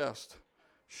my chest,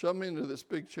 shoved me into this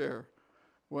big chair,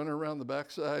 went around the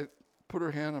backside, put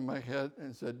her hand on my head,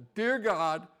 and said, "Dear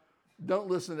God, don't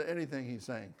listen to anything he's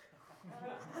saying."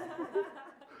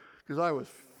 Because I was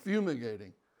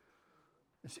fumigating.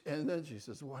 And then she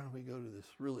says, "Why don't we go to this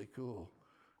really cool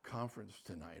conference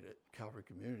tonight at Calvary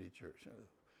Community Church?"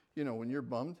 You know, when you're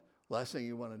bummed, last thing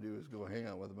you want to do is go hang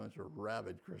out with a bunch of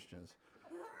rabid Christians.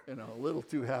 You know, a little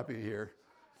too happy here.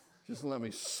 Just let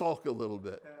me sulk a little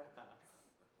bit.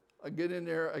 I get in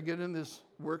there, I get in this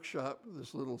workshop,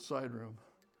 this little side room,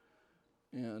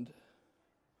 and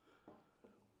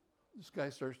this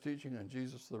guy starts teaching on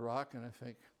Jesus the Rock, and I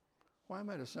think, why am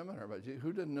I at a seminar about Jesus?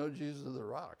 Who didn't know Jesus the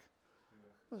Rock?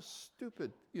 It was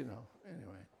stupid, you know.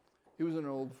 Anyway, he was an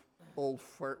old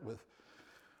fart with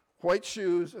white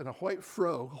shoes and a white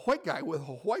fro, a white guy with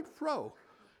a white fro.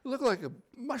 He looked like a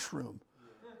mushroom,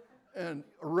 and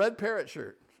a red parrot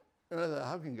shirt. And I thought,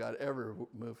 how can God ever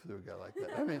move through a guy like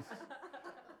that? I mean,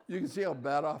 you can see how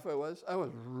bad off I was. I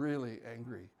was really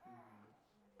angry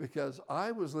because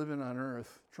I was living on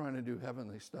earth trying to do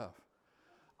heavenly stuff.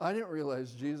 I didn't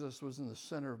realize Jesus was in the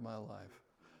center of my life.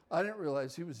 I didn't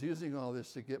realize he was using all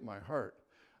this to get my heart.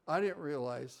 I didn't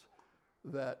realize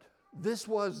that this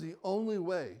was the only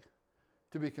way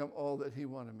to become all that he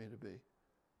wanted me to be,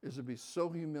 is to be so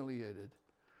humiliated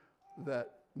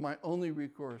that my only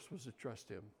recourse was to trust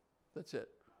him. That's it.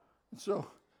 And so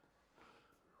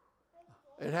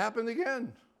it happened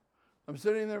again. I'm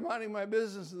sitting there minding my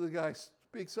business, and the guy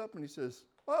speaks up and he says,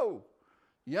 "Oh,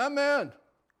 yeah, man.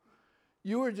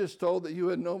 You were just told that you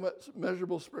had no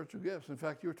measurable spiritual gifts. In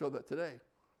fact, you were told that today."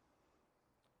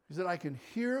 He said, "I can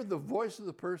hear the voice of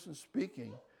the person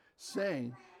speaking,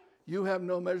 saying, you have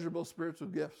no measurable spiritual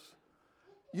gifts.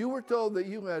 You were told that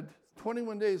you had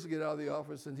 21 days to get out of the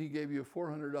office, and he gave you a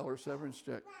 $400 severance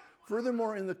check.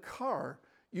 Furthermore, in the car,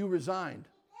 you resigned.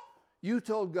 You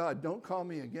told God, don't call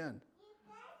me again.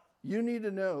 You need to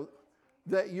know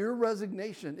that your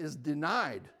resignation is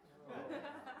denied.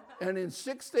 And in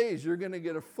 6 days, you're going to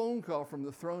get a phone call from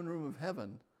the throne room of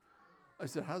heaven." I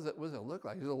said, what does it look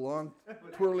like? Does a long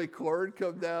twirly cord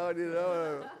come down, you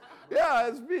know? "Yeah,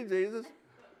 it's me, Jesus."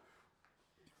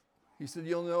 He said,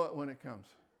 "You'll know it when it comes."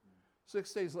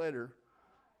 6 days later,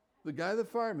 the guy that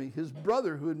fired me, his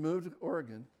brother who had moved to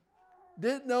Oregon,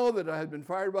 didn't know that I had been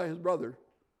fired by his brother,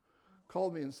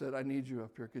 called me and said, "I need you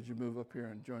up here. Could you move up here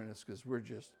and join us? Because we're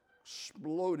just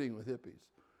exploding with hippies."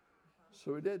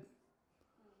 So we did.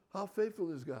 How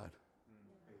faithful is God?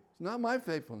 It's not my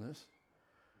faithfulness.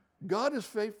 God is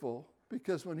faithful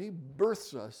because when he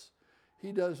births us,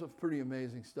 he does some pretty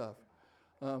amazing stuff.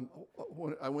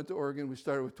 When I went to Oregon, we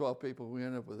started with 12 people. We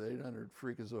ended up with 800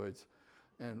 freakazoids.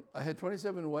 And I had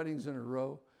 27 weddings in a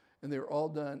row, and they were all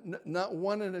done, not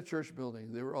one in a church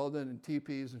building. They were all done in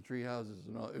teepees and tree houses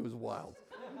and all. It was wild,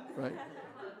 right?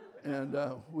 And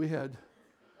we had,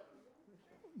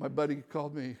 my buddy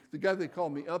called me, the guy that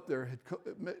called me up there had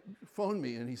phoned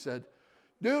me, and he said,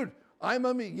 "Dude, I'm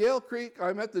at Yale Creek,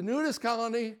 I'm at the nudist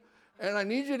colony, and I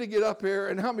need you to get up here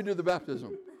and help me do the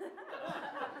baptism."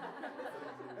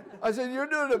 I said, "You're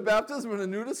doing a baptism in a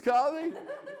nudist colony?"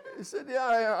 He said, "Yeah,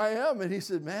 I am." And he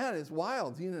said, "Man, it's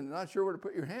wild. You're not sure where to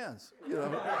put your hands, you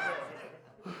know."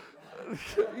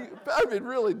 I mean,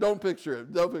 really, don't picture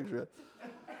it. Don't picture it.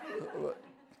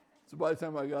 So by the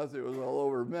time I got there, it was all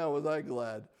over. Man, was I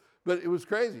glad. But it was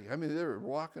crazy. I mean, they were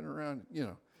walking around, you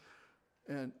know.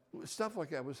 And stuff like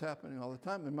that was happening all the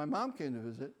time. And my mom came to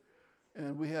visit,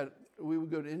 and we would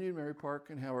go to Indian Mary Park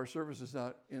and have our services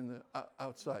out in the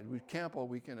outside. We'd camp all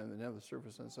weekend and then have the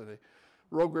service on Sunday.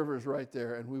 Rogue River is right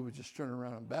there, and we would just turn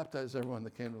around and baptize everyone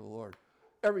that came to the Lord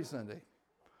every Sunday.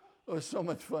 It was so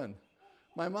much fun.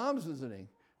 My mom's visiting.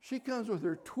 She comes with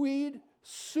her tweed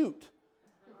suit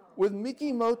with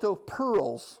Mikimoto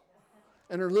pearls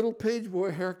and her little page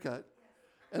boy haircut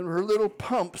and her little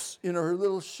pumps, you know, her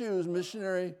little shoes,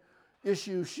 missionary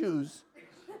issue shoes.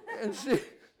 And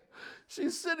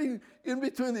she's sitting in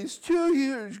between these two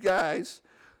huge guys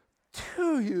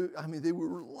They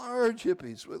were large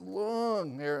hippies with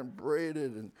long hair and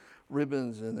braided and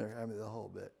ribbons in there. The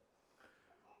whole bit.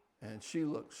 And she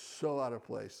looked so out of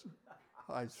place.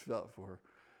 I just felt for her.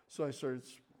 So I started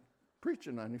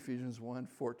preaching on Ephesians 1,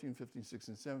 14, 15,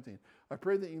 16, 17. I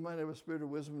pray that you might have a spirit of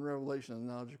wisdom and revelation and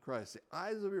the knowledge of Christ. The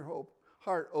eyes of your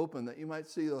heart open, that you might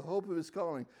see the hope of his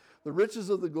calling, the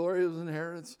riches of the glory of his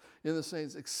inheritance in the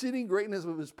saints, exceeding greatness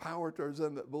of his power towards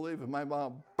them that believe. And my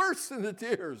mom burst into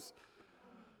tears.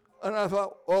 And I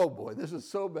thought, oh boy, this is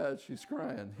so bad she's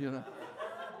crying,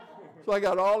 So I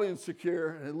got all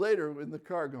insecure, and later in the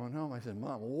car going home, I said,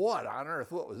 Mom, what on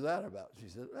earth? What was that about? She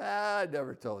said, I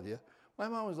never told you. My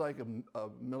mom was like a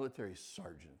military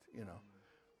sergeant,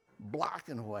 black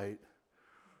and white,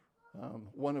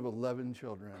 one of 11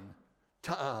 children,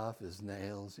 tough as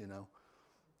nails,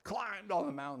 climbed all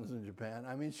the mountains in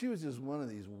Japan. She was just one of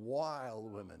these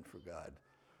wild women for God.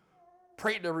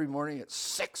 Prayed every morning at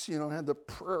 6, had the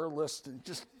prayer list and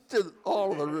just did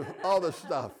all the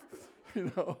stuff,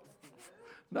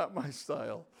 Not my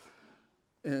style.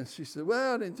 And she said,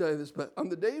 well, I didn't tell you this, but on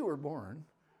the day you were born,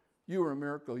 you were a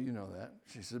miracle, you know that.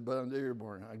 She said, but on the day you were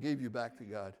born, I gave you back to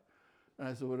God. And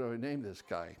I said, what do I name this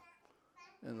guy?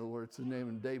 And the Lord said, name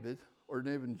him David, or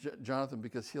name him Jonathan,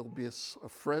 because he'll be a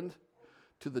friend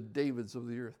to the Davids of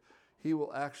the earth. He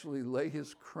will actually lay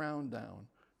his crown down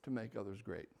to make others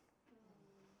great.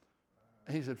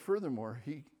 And he said, furthermore,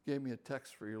 he gave me a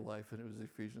text for your life, and it was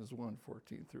Ephesians 1,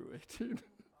 14 through 18.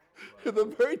 The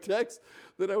very text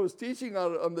that I was teaching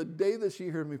on the day that she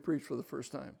heard me preach for the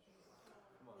first time.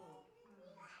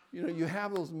 You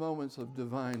have those moments of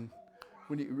divine,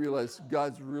 when you realize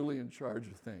God's really in charge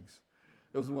of things.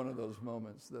 It was one of those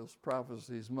moments, those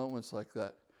prophecies, moments like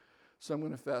that. So I'm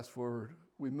going to fast forward.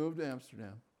 We moved to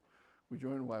Amsterdam. We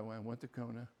joined YWAM, went to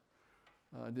Kona.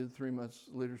 Did 3 months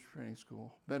leadership training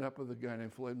school. Met up with a guy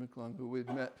named Floyd McClung, who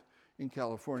we'd met in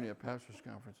California at pastors'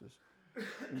 conferences.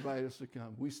 Invited us to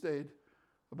come. We stayed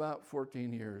about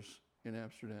 14 years in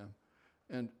Amsterdam.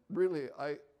 And really,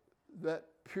 that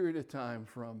period of time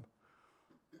from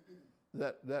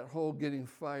that whole getting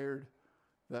fired,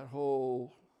 that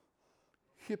whole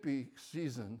hippie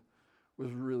season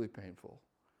was really painful.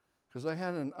 Because I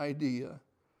had an idea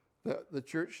that the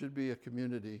church should be a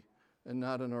community and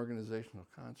not an organizational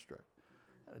construct.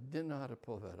 I didn't know how to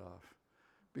pull that off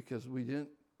because we didn't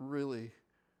really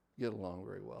get along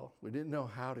very well. We didn't know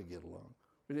how to get along.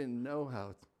 We didn't know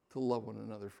how to love one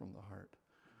another from the heart.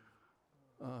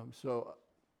 So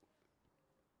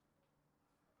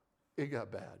it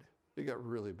got bad. It got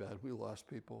really bad. We lost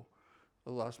people.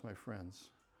 I lost my friends.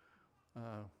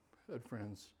 Had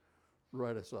friends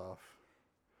write us off.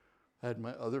 Had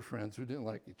my other friends who didn't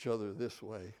like each other this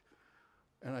way.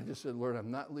 And I just said, Lord, I'm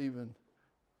not leaving.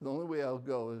 The only way I'll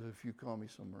go is if you call me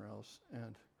somewhere else.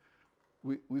 And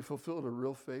we fulfilled a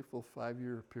real faithful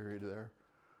 5-year period there.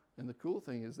 And the cool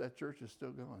thing is that church is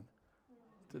still going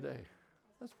today.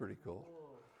 That's pretty cool.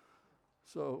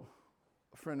 So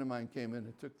a friend of mine came in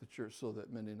and took the church so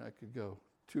that Mindy and I could go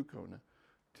to Kona,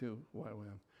 to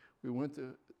YWAM. We went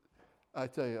to, I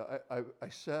tell you, I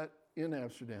sat in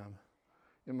Amsterdam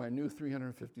in my new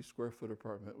 350 square foot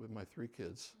apartment with my 3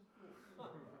 kids.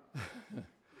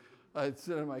 I'd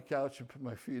sit on my couch and put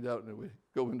my feet out and it would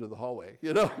go into the hallway,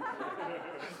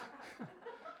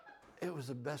 It was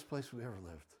the best place we ever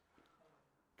lived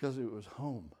because it was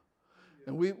home.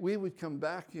 And we would come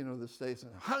back, to the States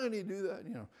and how can you do that?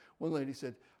 One lady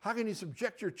said, how can you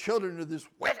subject your children to this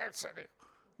wicked city?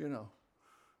 And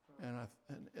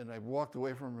I walked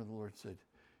away from her and the Lord said,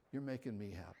 you're making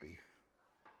me happy.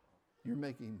 You're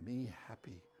making me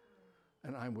happy.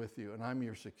 And I'm with you, and I'm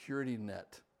your security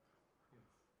net.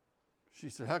 She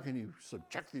said, how can you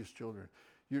subject these children?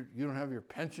 You don't have your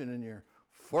pension and your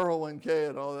 401k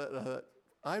and all that.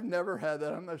 I've never had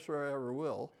that. I'm not sure I ever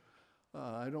will.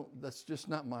 That's just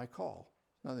not my call.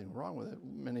 Nothing wrong with it.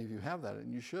 Many of you have that,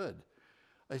 and you should.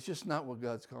 It's just not what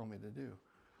God's called me to do,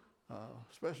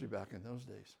 especially back in those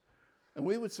days. And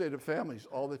we would say to families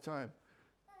all the time,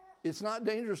 it's not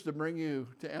dangerous to bring you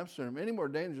to Amsterdam, any more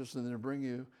dangerous than to bring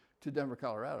you to Denver,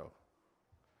 Colorado.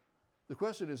 The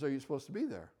question is, are you supposed to be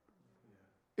there?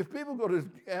 If people go to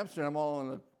Amsterdam all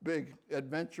on a big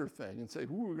adventure thing and say,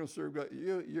 we're going to serve God,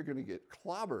 you're going to get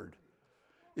clobbered.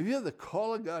 If you have the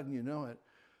call of God and you know it,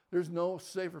 there's no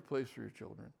safer place for your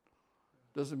children.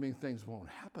 Doesn't mean things won't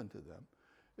happen to them.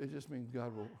 It just means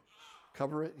God will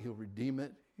cover it, he'll redeem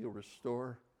it, he'll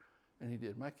restore. And he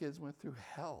did. My kids went through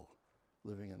hell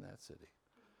living in that city.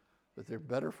 But they're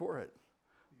better for it.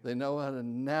 They know how to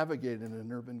navigate in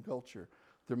an urban culture.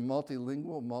 They're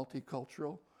multilingual,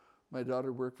 multicultural. My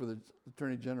daughter worked for the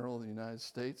Attorney General of the United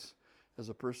States, as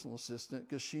a personal assistant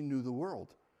because she knew the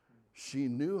world. She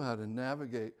knew how to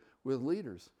navigate with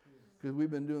leaders because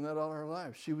we've been doing that all our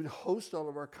lives. She would host all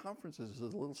of our conferences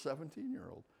as a little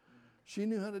 17-year-old. She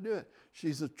knew how to do it.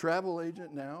 She's a travel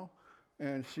agent now,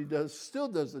 and she still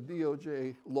does the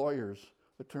DOJ lawyers,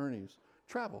 attorneys,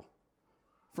 travel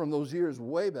from those years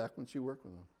way back when she worked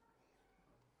with them.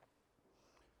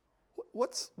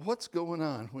 What's going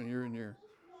on when you're in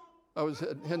I was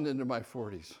heading into my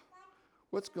 40s.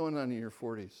 What's going on in your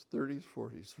 40s, 30s,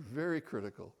 40s? Very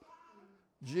critical.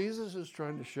 Jesus is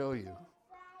trying to show you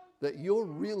that you're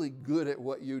really good at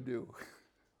what you do.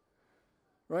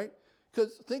 Right?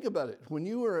 Because think about it. When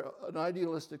you were an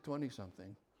idealistic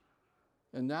 20-something,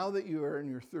 and now that you are in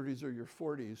your 30s or your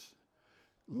 40s,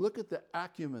 look at the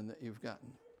acumen that you've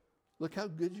gotten. Look how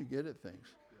good you get at things.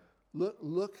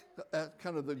 Look at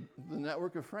kind of the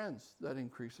network of friends that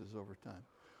increases over time.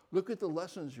 Look at the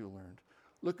lessons you learned.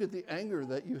 Look at the anger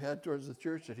that you had towards the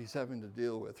church that he's having to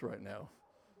deal with right now.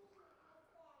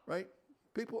 Right?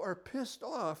 People are pissed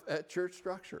off at church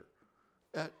structure,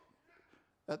 at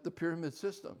the pyramid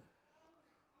system,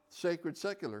 sacred,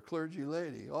 secular, clergy,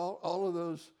 laity, all of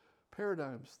those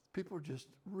paradigms. People are just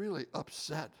really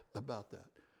upset about that.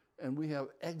 And we have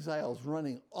exiles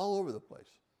running all over the place.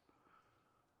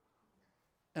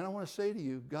 And I want to say to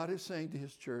you, God is saying to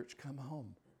his church, come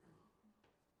home.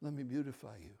 Let me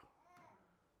beautify you.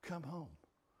 Come home.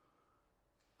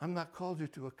 I'm not called you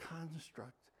to a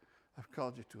construct. I've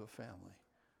called you to a family.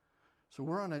 So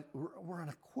we're on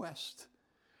a quest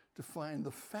to find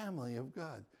the family of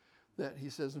God that he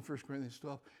says in 1 Corinthians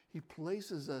 12, he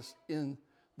places us in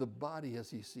the body as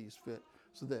he sees fit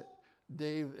so that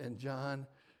Dave and John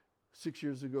 6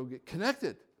 years ago get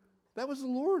connected. That was the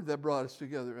Lord that brought us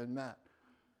together, and Matt.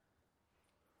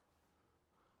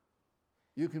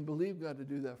 You can believe God to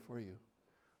do that for you.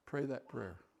 Pray that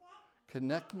prayer.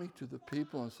 Connect me to the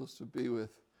people I'm supposed to be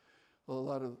with. Well,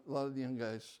 a lot of the young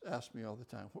guys ask me all the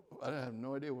time, I have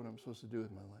no idea what I'm supposed to do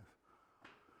with my life. I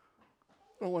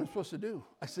don't know what I'm supposed to do.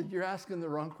 I said, you're asking the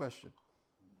wrong question.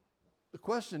 The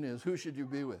question is, who should you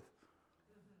be with?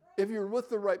 If you're with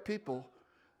the right people,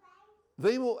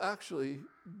 they will actually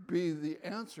be the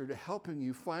answer to helping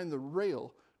you find the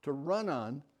rail to run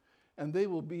on, and they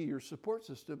will be your support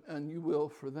system, and you will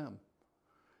for them.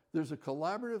 There's a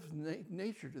collaborative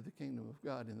nature to the kingdom of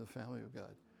God in the family of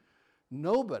God.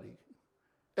 Nobody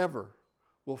ever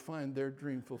will find their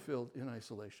dream fulfilled in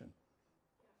isolation.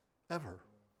 Ever.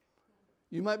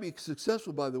 You might be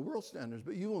successful by the world's standards,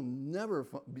 but you will never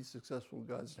be successful in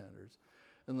God's standards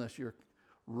unless you're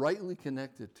rightly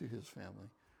connected to his family.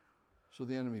 So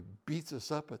the enemy beats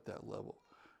us up at that level.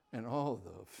 And all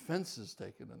the offenses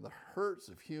taken and the hurts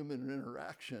of human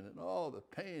interaction and all the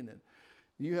pain, and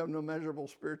you have no measurable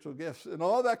spiritual gifts and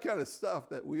all that kind of stuff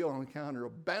that we all encounter,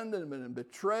 abandonment and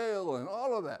betrayal and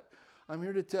all of that. I'm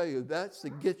here to tell you that's to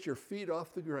get your feet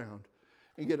off the ground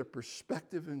and get a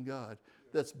perspective in God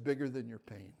that's bigger than your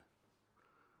pain.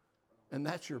 And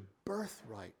that's your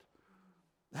birthright.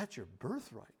 That's your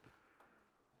birthright.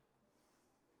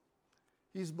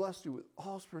 He's blessed you with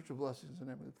all spiritual blessings in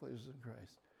heavenly places in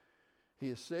Christ. He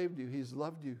has saved you. He's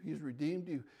loved you. He's redeemed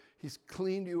you. He's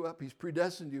cleaned you up. He's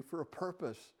predestined you for a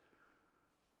purpose.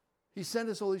 He sent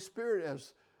his Holy Spirit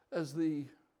as the,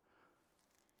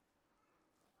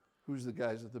 who's the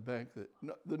guys at the bank?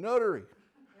 The notary.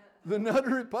 The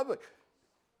notary public.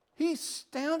 He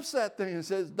stamps that thing and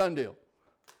says, done deal.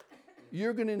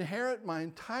 You're going to inherit my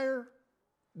entire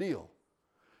deal.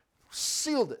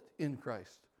 Sealed it in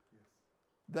Christ.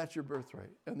 That's your birthright.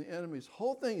 And the enemy's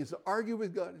whole thing is to argue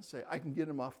with God and say, I can get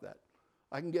him off that.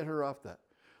 I can get her off that.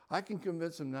 I can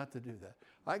convince him not to do that.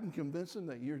 I can convince him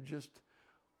that you're just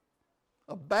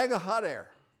a bag of hot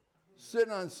air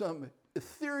sitting on some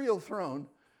ethereal throne,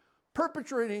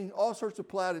 perpetrating all sorts of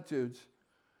platitudes,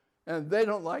 and they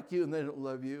don't like you and they don't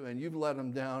love you, and you've let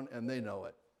them down and they know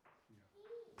it.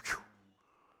 Whew.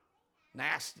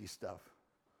 Nasty stuff.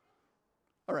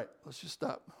 All right, let's just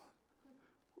stop.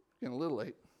 Getting a little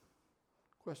late.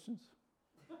 Questions?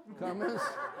 Comments?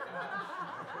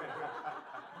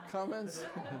 Comments?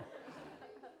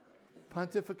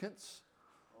 Pontificates?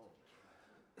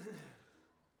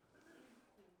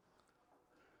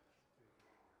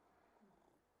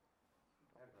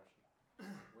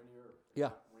 Yeah.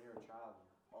 When you were a child,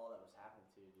 all that was happening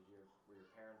to you, were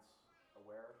your parents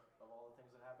aware of all the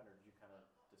things that happened, or did you kind of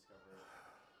discover it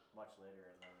much later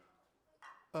and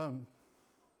then?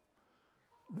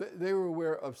 They were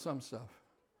aware of some stuff.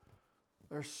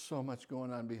 There's so much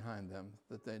going on behind them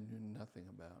that they knew nothing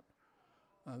about.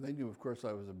 They knew, of course,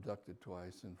 I was abducted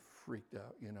twice and freaked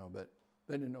out, but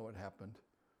they didn't know what happened.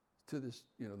 to this,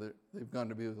 they've gone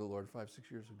to be with the Lord 5,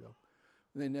 6 years ago.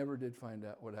 They never did find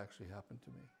out what actually happened to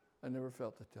me. I never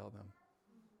felt to tell them.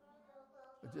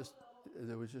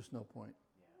 There was just no point.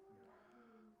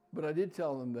 But I did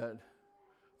tell them that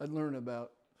I'd learned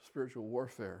about spiritual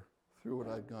warfare through what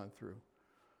I'd gone through,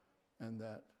 and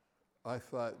that I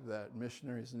thought that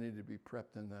missionaries needed to be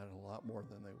prepped in that a lot more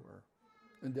than they were.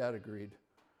 And Dad agreed.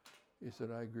 He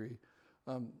said, I agree.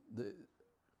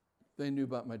 They knew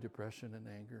about my depression and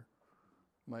anger.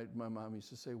 My mom used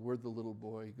to say, where'd the little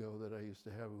boy go that I used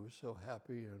to have who was so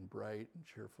happy and bright and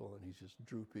cheerful, and he's just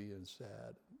droopy and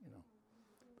sad,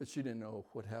 But she didn't know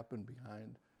what happened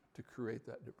behind to create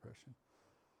that depression.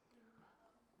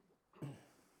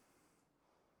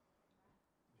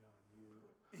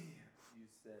 You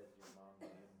said your mom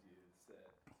named you, said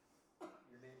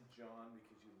you're named John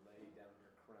because you lay down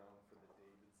your crown for the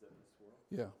Davids of this world.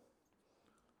 Yeah.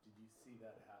 Did you see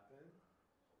that happen?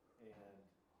 And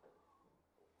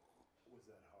was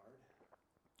that hard?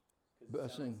 Because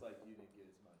it sounds like you didn't get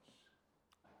as much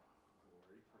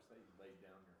glory per se. You laid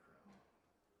down your crown.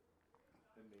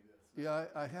 And maybe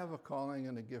that's I have a calling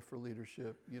and a gift for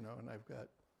leadership, and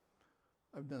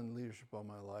I've done leadership all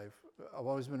my life. I've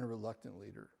always been a reluctant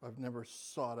leader. I've never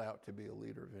sought out to be a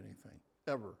leader of anything,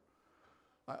 ever.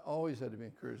 I always had to be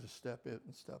encouraged to step in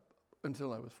and step up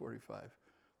until I was 45.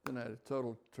 Then I had a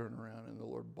total turnaround, and the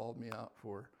Lord balled me out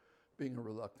for being a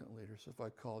reluctant leader. So if I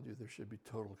called you, there should be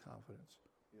total confidence.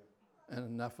 Yeah. And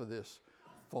enough of this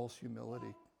false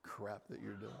humility crap that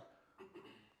you're doing.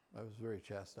 I was very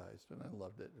chastised, and I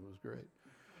loved it. It was great.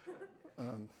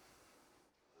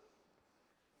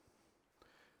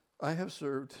 I have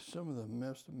served some of the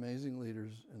most amazing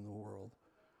leaders in the world.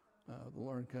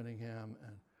 Lauren Cunningham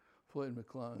and Floyd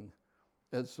McClung,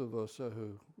 Ed Silvosa,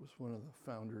 who was one of the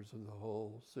founders of the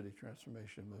whole city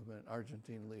transformation movement,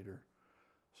 Argentine leader,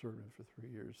 served him for 3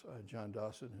 years. John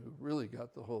Dawson, who really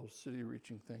got the whole city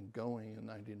reaching thing going in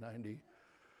 1990.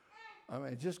 I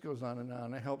mean, it just goes on and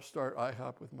on. I helped start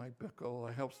IHOP with Mike Bickle.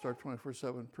 I helped start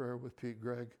 24/7 Prayer with Pete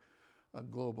Gregg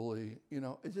globally.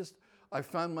 I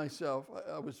found myself,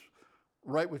 I was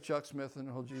right with Chuck Smith and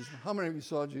the whole Jesus. How many of you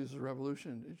saw Jesus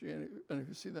Revolution? Did any of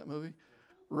you see that movie?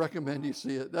 Recommend you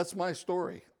see it. That's my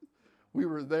story. We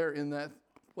were there in that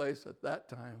place at that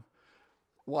time,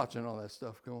 watching all that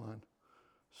stuff go on.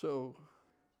 So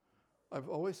I've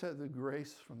always had the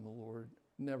grace from the Lord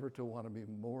never to want to be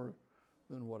more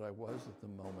than what I was at the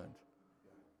moment.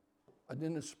 I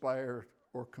didn't aspire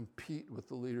or compete with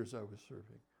the leaders I was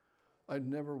serving. I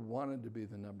never wanted to be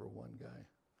the number one guy.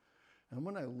 And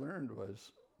what I learned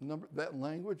was that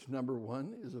language, number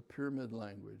one, is a pyramid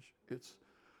language.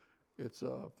 It's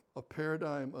a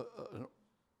paradigm, an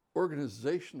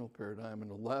organizational paradigm,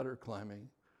 and a ladder climbing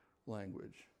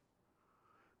language.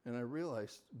 And I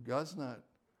realized God's not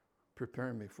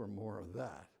preparing me for more of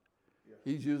that. Yeah.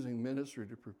 He's using ministry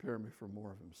to prepare me for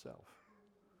more of himself.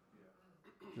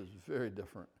 Yeah. Which is very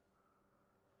different.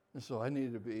 And so I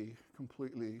need to be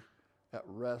completely at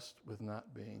rest with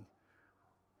not being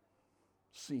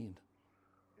seen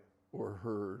or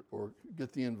heard or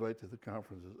get the invite to the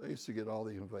conferences. I used to get all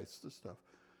the invites to stuff.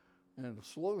 And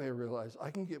slowly I realized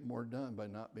I can get more done by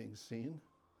not being seen,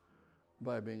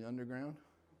 by being underground,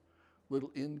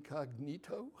 little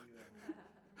incognito,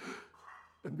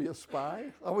 and be a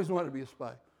spy. I always wanted to be a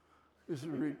spy. I used to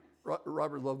read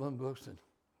Robert Loveland books and,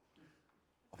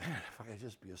 oh man, if I could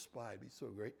just be a spy, it'd be so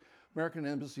great. American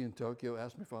Embassy in Tokyo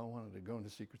asked me if I wanted to go into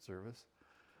Secret Service.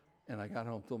 And I got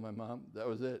home, told my mom, that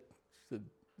was it. She said,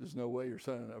 there's no way you're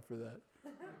signing up for that.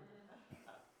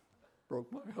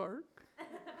 Broke my heart.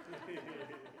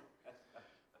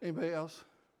 Anybody else?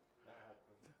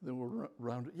 Then we'll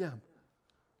round it. Yeah.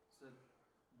 So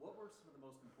what were some of the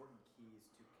most important keys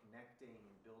to connecting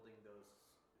and building those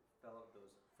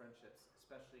friendships,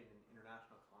 especially in an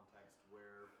international context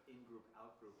where in-group,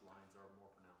 out-group lines are more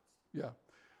pronounced? Yeah.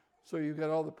 So you got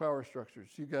all the power structures.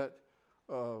 You got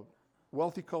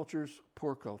wealthy cultures,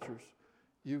 poor cultures.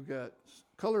 You've got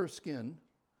color of skin.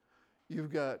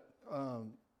 You've got, of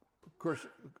course,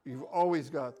 you've always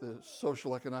got the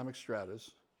social economic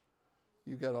stratas.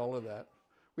 You've got all of that.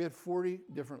 We had 40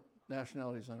 different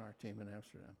nationalities on our team in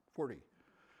Amsterdam, 40.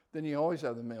 Then you always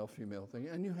have the male-female thing,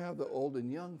 and you have the old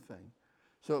and young thing.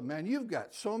 So, man, you've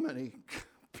got so many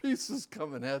pieces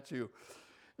coming at you.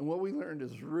 And what we learned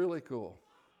is really cool.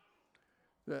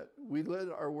 That we led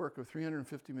our work of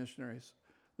 350 missionaries.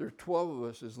 There are 12 of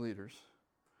us as leaders.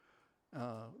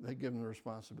 They give them the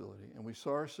responsibility. And we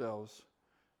saw ourselves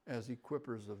as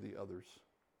equippers of the others.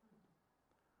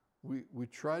 We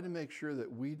tried to make sure that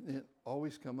we didn't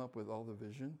always come up with all the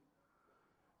vision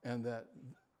and that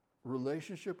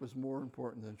relationship was more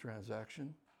important than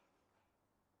transaction.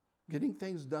 Getting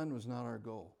things done was not our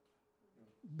goal.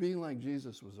 Being like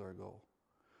Jesus was our goal.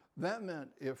 That meant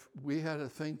if we had a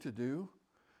thing to do,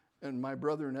 and my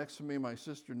brother next to me, my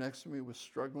sister next to me was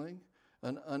struggling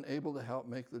and unable to help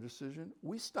make the decision,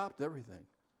 we stopped everything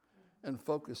and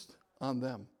focused on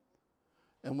them.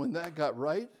 And when that got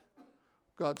right,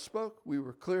 God spoke, we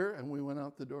were clear, and we went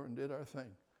out the door and did our thing.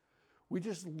 We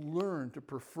just learned to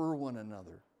prefer one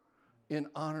another, in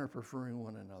honor preferring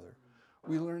one another.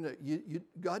 We learned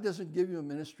that God doesn't give you a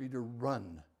ministry to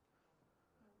run.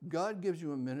 God gives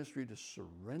you a ministry to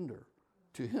surrender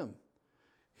to Him.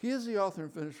 He is the author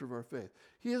and finisher of our faith.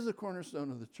 He is the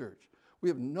cornerstone of the church. We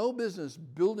have no business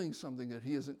building something that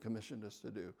He hasn't commissioned us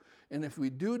to do. And if we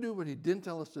do what He didn't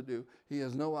tell us to do, He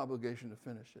has no obligation to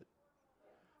finish it.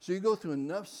 So you go through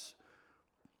enough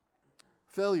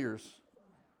failures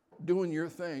doing your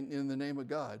thing in the name of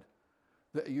God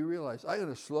that you realize, I got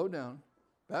to slow down,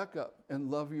 back up, and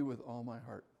love you with all my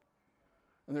heart.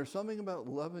 And there's something about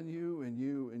loving you and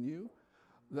you and you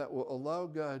that will allow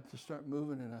God to start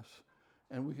moving in us,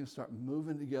 and we can start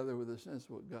moving together with a sense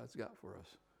of what God's got for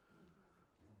us.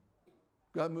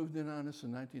 God moved in on us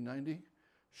in 1990,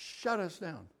 shut us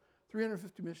down,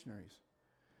 350 missionaries.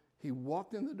 He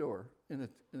walked in the door in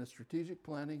a strategic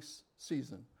planning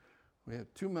season. We had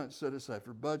 2 months set aside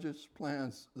for budgets,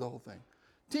 plans, the whole thing.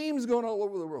 Teams going all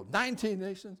over the world, 19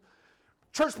 nations,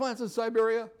 church plants in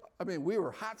Siberia. I mean, we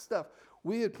were hot stuff.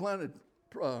 We had planted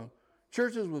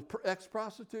churches with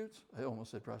ex-prostitutes. I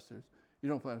almost said prostitutes. You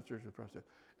don't plant a church with prostitutes.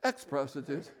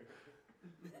 Ex-prostitutes.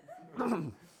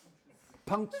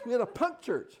 Punks. We had a punk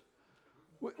church.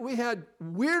 We had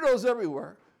weirdos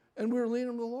everywhere, and we were leading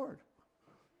them to the Lord.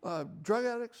 Drug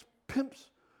addicts, pimps,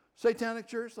 satanic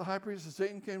church, the high priest of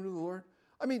Satan came to the Lord.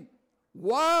 I mean,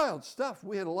 wild stuff.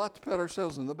 We had a lot to pat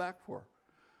ourselves in the back for.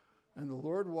 And the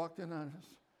Lord walked in on us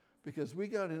because we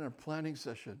got in a planning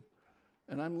session,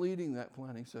 and I'm leading that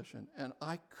planning session, and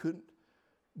I couldn't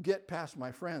get past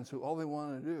my friends who all they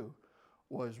wanted to do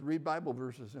was read Bible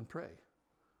verses and pray.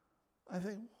 I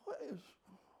think,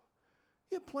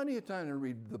 you have plenty of time to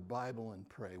read the Bible and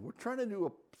pray. We're trying to do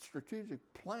a strategic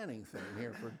planning thing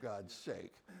here, for God's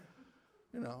sake.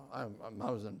 You know, I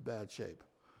was in bad shape.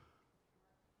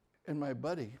 And my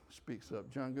buddy speaks up,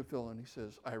 John Goodfellow, and he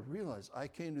says, I realize I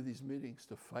came to these meetings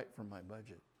to fight for my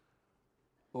budget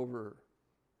over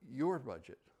your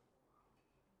budget.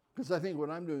 Because I think what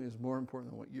I'm doing is more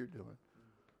important than what you're doing.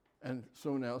 And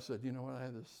someone else said, you know what, I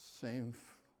have the same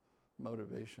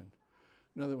motivation.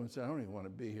 Another one said, I don't even want to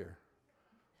be here.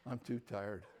 I'm too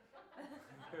tired.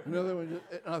 Another one,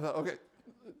 and I thought, okay,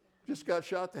 just got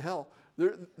shot to hell.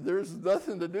 There's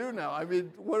nothing to do now. I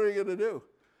mean, what are you going to do?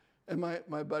 And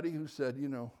my buddy who said, you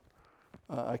know,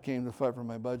 I came to fight for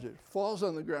my budget, falls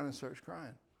on the ground and starts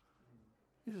crying.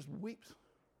 He just weeps.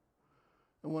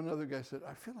 And one other guy said,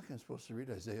 I feel like I'm supposed to read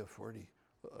Isaiah 40.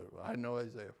 I know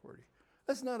Isaiah 40.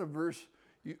 That's not a verse,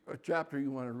 a chapter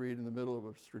you want to read in the middle of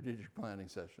a strategic planning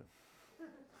session,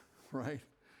 right?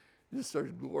 You just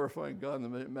start glorifying God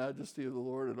and the majesty of the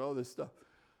Lord and all this stuff.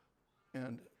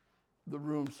 And the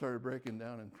room started breaking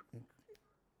down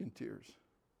in tears.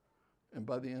 And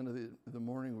by the end of the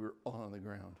morning, we were all on the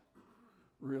ground,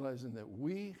 realizing that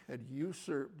we had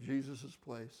usurped Jesus'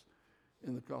 place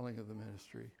in the calling of the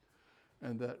ministry,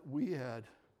 and that we had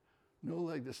no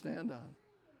leg to stand on.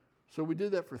 So we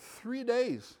did that for 3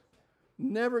 days,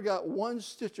 never got one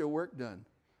stitch of work done.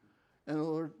 And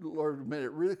the Lord made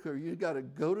it really clear, you got to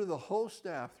go to the whole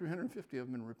staff, 350 of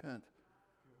them, and repent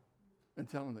and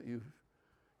tell them that you've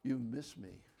missed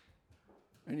me,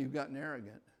 and you've gotten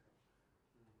arrogant,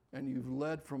 and you've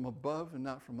led from above and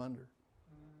not from under.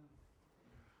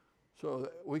 So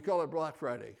we call it Black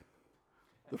Friday,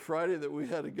 the Friday that we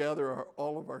had to gather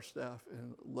all of our staff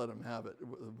and let them have it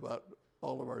about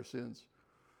all of our sins.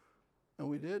 And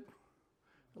we did.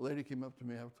 A lady came up to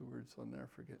me afterwards, I'll never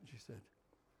forget, and she said,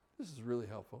 this is really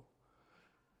helpful.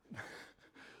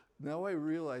 Now I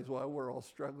realize why we're all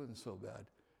struggling so bad.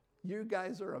 You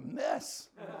guys are a mess.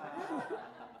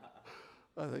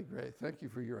 I think, great. Thank you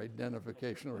for your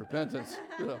identification of repentance.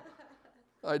 You know,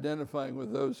 identifying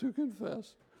with those who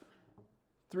confess.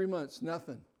 3 months,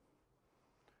 nothing.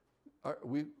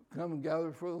 We come and gather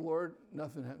before the Lord,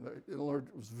 nothing happened. The Lord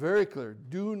was very clear.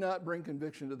 Do not bring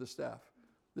conviction to the staff.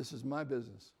 This is my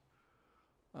business.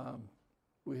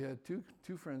 We had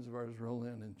two friends of ours roll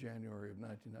in January of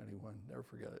 1991. Never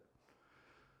forget it.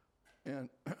 And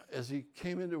as he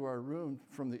came into our room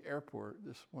from the airport,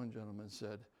 this one gentleman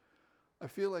said, I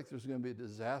feel like there's going to be a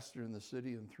disaster in the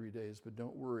city in 3 days, but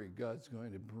don't worry, God's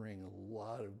going to bring a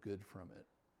lot of good from it.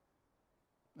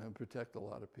 and protect a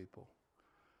lot of people.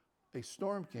 A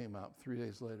storm came out 3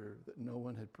 days later that no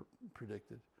one had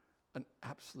predicted. An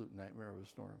absolute nightmare of a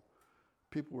storm.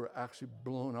 People were actually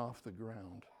blown off the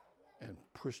ground and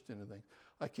pushed into things.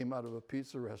 I came out of a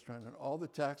pizza restaurant, and all the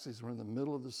taxis were in the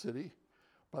middle of the city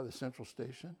by the central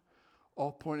station,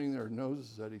 all pointing their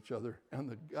noses at each other, and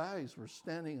the guys were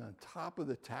standing on top of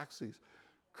the taxis,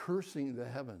 cursing the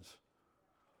heavens.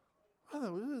 I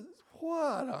thought,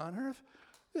 what on earth?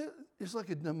 It's like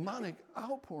a demonic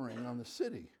outpouring on the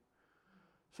city.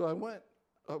 So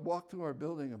I walked to our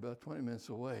building about 20 minutes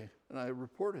away, and I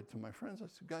reported to my friends. I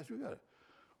said, guys,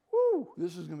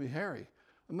 this is going to be hairy.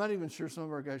 I'm not even sure some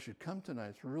of our guys should come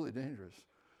tonight. It's really dangerous.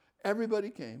 Everybody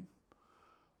came.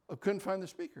 I couldn't find the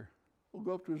speaker. We'll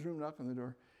go up to his room, knock on the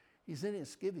door. He's in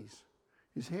his skivvies.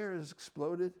 His hair has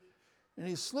exploded, and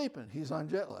he's sleeping. He's on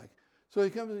jet lag. So he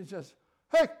comes and he says,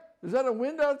 hey, is that a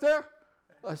wind out there?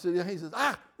 I said, yeah. He says,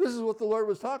 this is what the Lord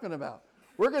was talking about.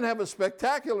 We're going to have a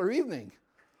spectacular evening.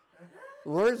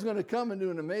 The Lord's going to come and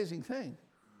do an amazing thing.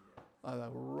 I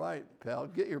thought, right, pal,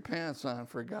 get your pants on,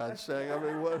 for God's sake. I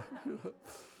mean, what?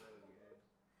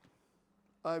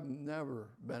 I've never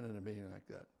been in a meeting like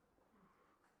that.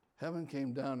 Heaven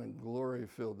came down and glory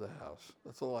filled the house.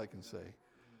 That's all I can say.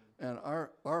 And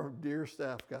our dear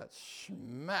staff got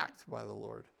smacked by the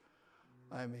Lord.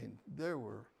 I mean, there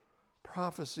were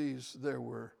prophecies, there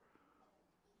were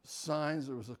signs,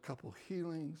 there was a couple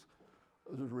healings,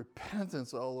 there was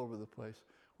repentance all over the place.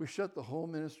 We shut the whole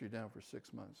ministry down for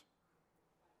 6 months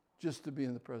just to be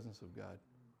in the presence of God.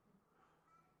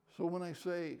 So when I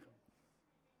say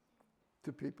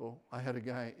to people, I had a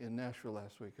guy in Nashville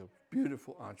last week, a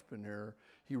beautiful entrepreneur.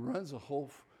 He runs a whole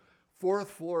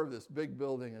fourth floor of this big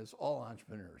building. It's all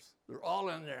entrepreneurs. They're all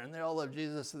in there, and they all love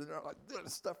Jesus, and they're like doing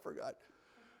stuff for God.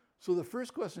 So the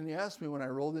first question he asked me when I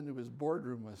rolled into his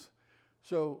boardroom was,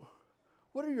 so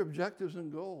what are your objectives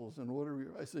and goals? And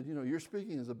I said, you're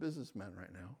speaking as a businessman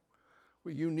right now.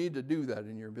 Well, you need to do that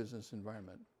in your business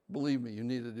environment. Believe me, you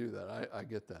need to do that. I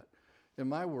get that. In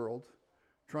my world,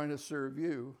 trying to serve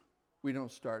you, we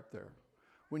don't start there.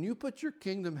 When you put your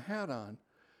kingdom hat on,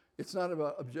 it's not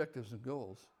about objectives and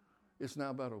goals. It's now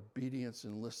about obedience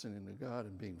and listening to God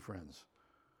and being friends.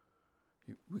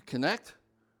 We connect,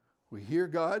 we hear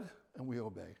God, and we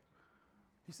obey.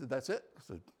 He said, that's it? I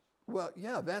said, well,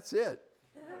 yeah, that's it.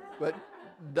 But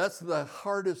that's the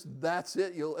hardest that's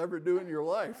it you'll ever do in your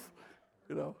life,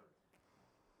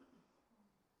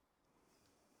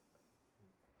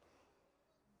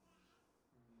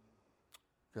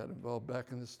 Got involved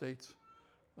back in the States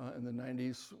in the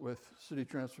 90s with city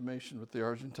transformation with the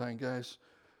Argentine guys.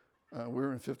 We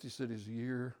were in 50 cities a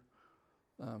year.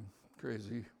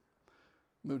 Crazy.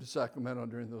 Moved to Sacramento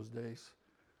during those days.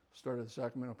 Started the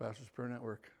Sacramento Pastors Prayer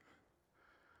Network.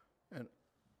 And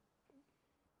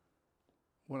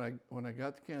when I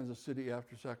got to Kansas City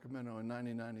after Sacramento in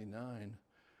 1999,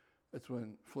 that's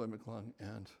when Floyd McClung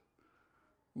and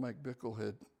Mike Bickle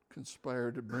had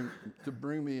conspired to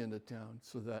bring me into town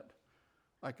so that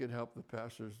I could help the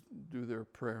pastors do their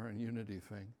prayer and unity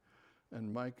thing.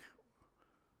 And Mike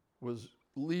was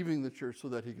leaving the church so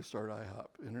that he could start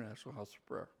IHOP, International House of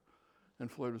Prayer.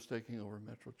 And Floyd was taking over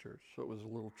Metro Church, so it was a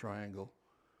little triangle.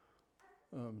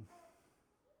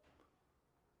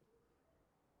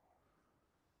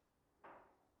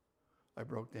 I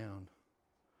broke down.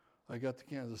 I got to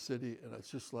Kansas City, and it's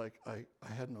just like I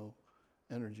had no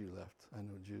energy left. I had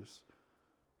no juice.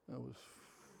 I was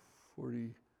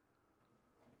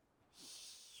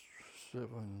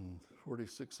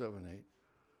 46, 7,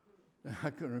 8. I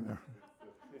couldn't remember.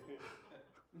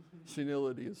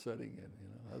 Senility is setting in,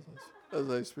 as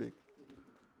I speak.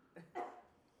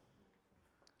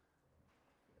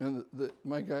 And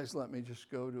my guys let me just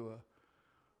go to a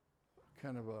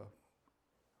kind of a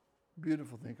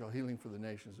beautiful thing called Healing for the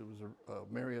Nations. It was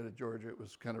Marietta, Georgia. It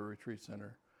was kind of a retreat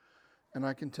center. And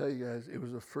I can tell you guys, it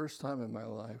was the first time in my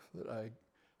life that I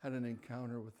had an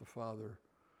encounter with the Father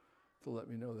to let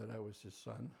me know that I was his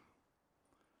son.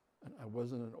 And I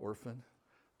wasn't an orphan.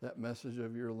 That message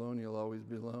of you're alone, you'll always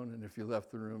be alone, and if you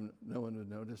left the room, no one would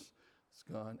notice. It's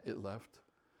gone. It left.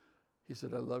 He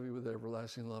said, I love you with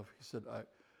everlasting love. He said,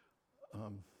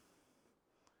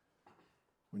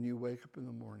 when you wake up in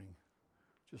the morning,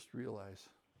 just realize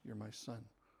you're my son.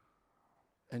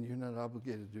 And you're not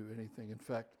obligated to do anything. In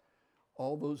fact,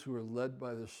 all those who are led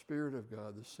by the Spirit of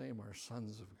God, the same are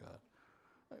sons of God.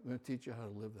 I'm going to teach you how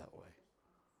to live that way.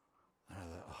 And I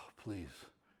thought, oh, please.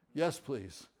 Yes,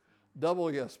 please.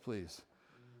 Double yes, please.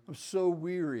 I'm so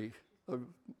weary of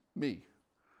me.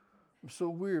 I'm so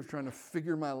weary of trying to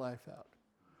figure my life out.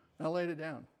 And I laid it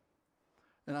down.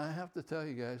 And I have to tell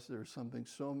you guys, there's something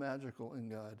so magical in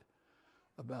God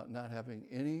about not having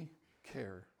any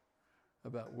care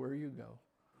about where you go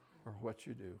or what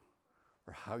you do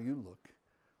or how you look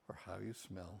or how you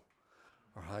smell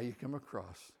or how you come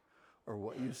across or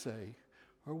what you say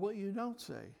or what you don't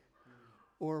say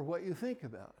or what you think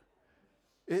about.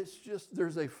 It's just,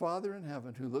 there's a Father in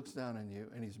heaven who looks down on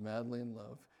you and he's madly in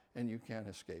love and you can't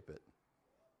escape it.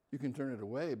 You can turn it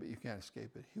away, but you can't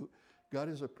escape it. God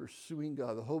is a pursuing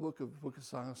God. The whole book of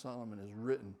Song of Solomon is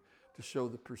written to show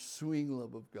the pursuing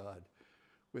love of God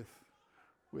with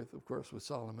of course, with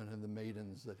Solomon and the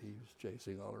maidens that he was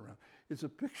chasing all around. It's a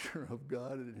picture of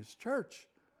God and his church.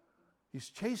 He's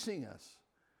chasing us.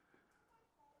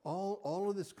 All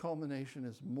of this culmination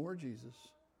is more Jesus,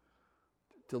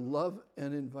 to love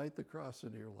and invite the cross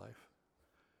into your life,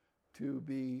 to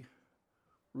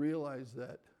realize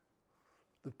that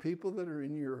the people that are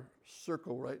in your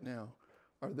circle right now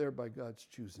are there by God's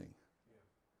choosing.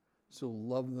 So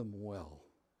love them well.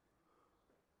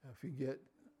 If you get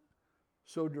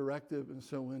so directive and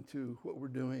so into what we're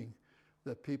doing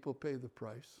that people pay the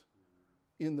price,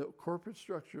 in the corporate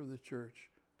structure of the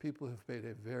church, people have paid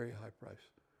a very high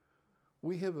price.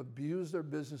 We have abused our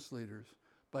business leaders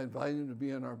by inviting them to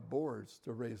be on our boards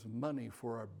to raise money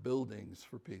for our buildings,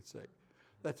 for Pete's sake.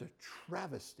 That's a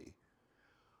travesty.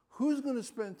 Who's going to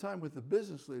spend time with the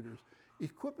business leaders,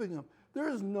 equipping them? There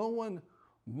is no one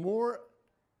more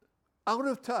out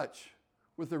of touch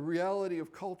with the reality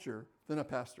of culture than a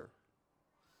pastor.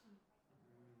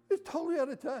 It's totally out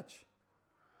of touch.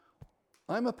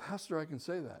 I'm a pastor, I can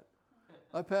say that.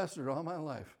 I've pastored all my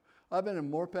life. I've been in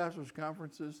more pastors'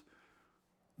 conferences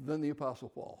than the Apostle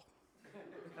Paul.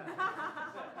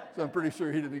 So I'm pretty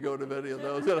sure he didn't go to many of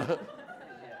those.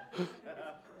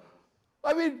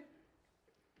 I mean,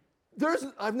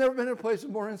 I've never been in a place of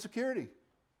more insecurity.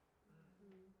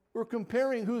 We're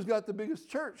comparing who's got the biggest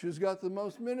church, who's got the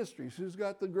most ministries, who's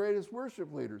got the greatest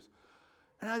worship leaders.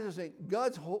 And I just think,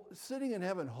 God's sitting in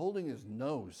heaven holding his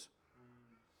nose.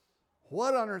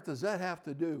 What on earth does that have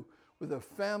to do with a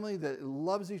family that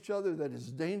loves each other, that is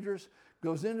dangerous,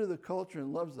 goes into the culture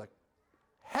and loves the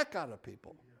heck out of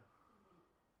people,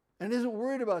 and isn't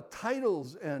worried about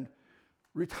titles and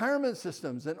retirement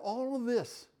systems and all of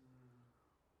this?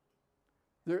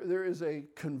 There is a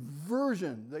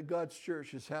conversion that God's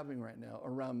church is having right now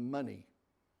around money.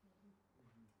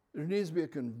 There needs to be a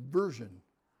conversion.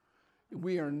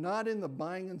 We are not in the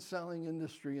buying and selling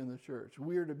industry in the church.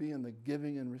 We are to be in the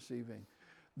giving and receiving.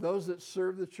 Those that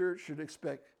serve the church should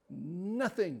expect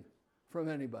nothing from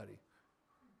anybody.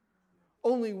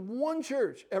 Only one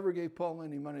church ever gave Paul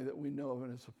any money that we know of,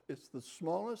 and it's the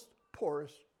smallest,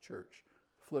 poorest church,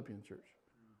 Philippian church.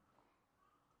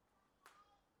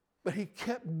 But he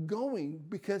kept going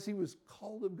because he was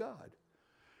called of God.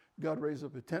 God raised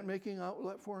up a tent-making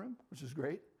outlet for him, which is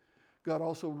great. God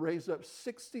also raised up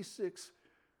 66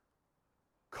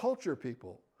 culture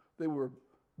people. They were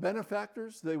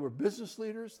benefactors. They were business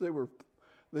leaders. They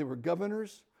were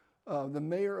governors. The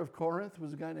mayor of Corinth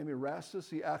was a guy named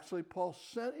Erastus. Paul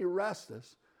sent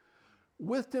Erastus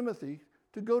with Timothy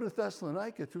to go to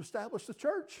Thessalonica to establish the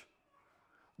church.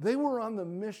 They were on the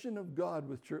mission of God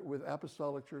with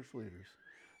apostolic church leaders.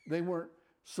 They weren't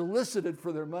solicited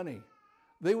for their money.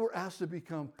 They were asked to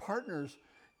become partners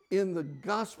in the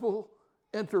gospel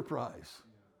enterprise.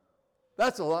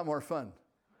 That's a lot more fun.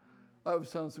 I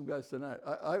was telling some guys tonight,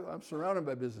 I'm surrounded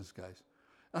by business guys.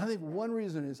 And I think one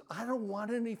reason is I don't want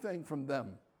anything from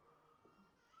them.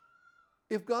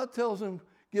 If God tells them,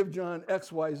 give John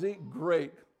X, Y, Z,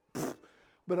 great.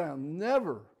 But I'll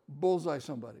never bullseye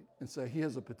somebody and say he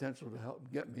has the potential to help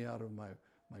get me out of my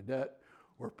debt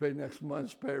or pay next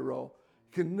month's payroll.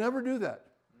 You can never do that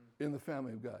in the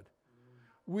family of God.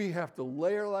 We have to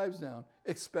lay our lives down,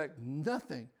 expect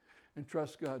nothing, and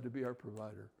trust God to be our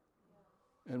provider.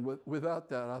 And without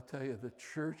that, I'll tell you, the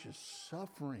church is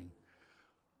suffering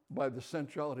by the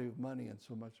centrality of money in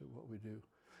so much of what we do.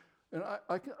 And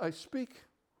I speak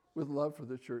with love for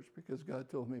the church because God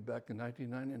told me back in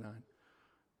 1999,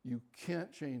 you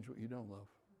can't change what you don't love.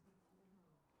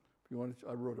 If you want to,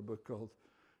 I wrote a book called,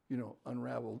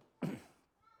 Unraveled.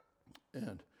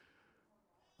 And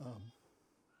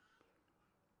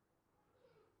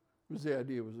the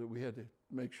idea was that we had to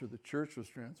make sure the church was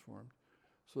transformed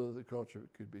so that the culture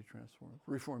could be transformed.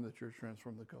 Reform the church,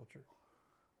 transform the culture.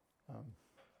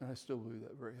 And I still believe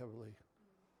that very heavily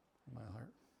in my heart.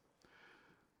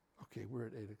 Okay, we're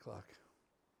at 8 o'clock.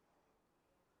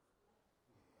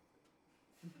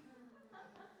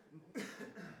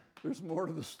 There's more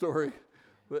to the story,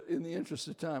 but in the interest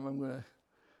of time, I'm going to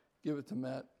give it to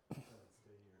Matt.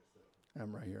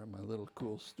 I'm right here on my little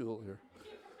cool stool here.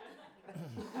 I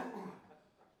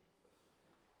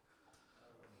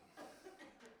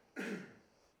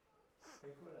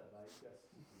think what I'd like us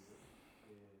to do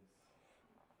is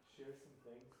share some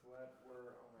things what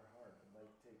were on our heart. I'd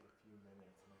like to take a few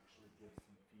minutes and actually give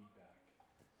some feedback.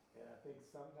 And I think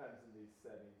sometimes in these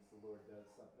settings, the Lord does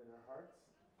something in our hearts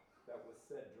that was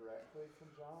said directly from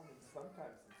John, and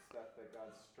sometimes it's stuff that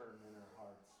God's stirring in our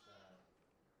hearts that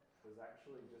was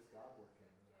actually just God working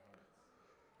in our hearts.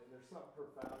 And there's something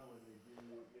profound when we do,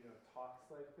 talks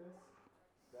like this,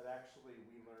 that actually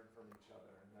we learn from each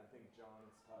other. And I think John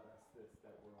has taught us this,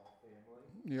 that we're all family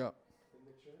Yeah. in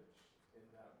the church, and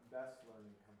that best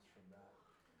learning comes from that.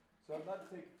 So I'd love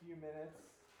to take a few minutes,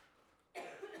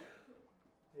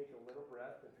 take a little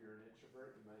breath. If you're an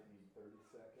introvert, you might need 30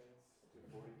 seconds to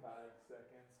 45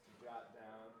 seconds to jot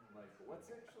down, like, what's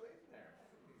actually in there?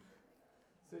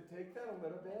 So take that a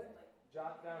little bit,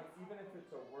 jot down, even if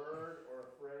it's a word or a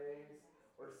phrase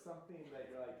or something that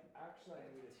you're like, actually I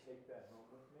need to take that home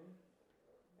with me.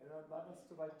 And I'd love us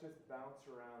to just bounce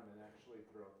around and actually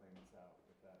throw things out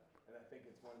with that. And I think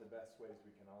it's one of the best ways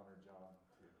we can honor John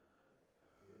too,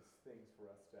 is things for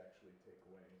us to actually take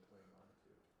away and cling on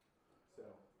to. So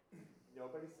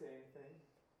nobody say anything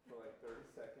for like 30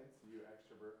 seconds. You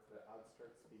extroverts, I'll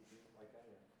start speaking like I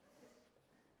am.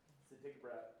 So take a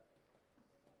breath.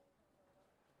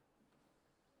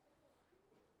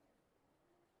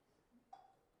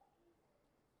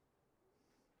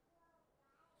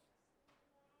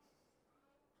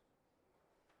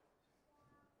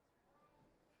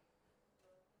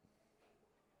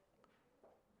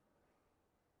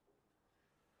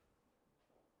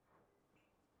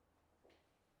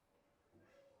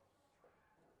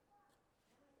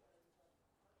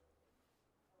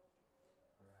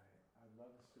 I'd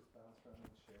love us to just bounce around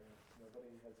and share.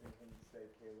 Nobody has anything to say.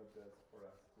 Caleb does for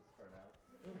us to start out.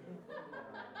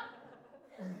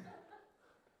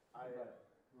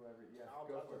 I'll go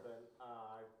jump for it. in.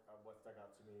 What stuck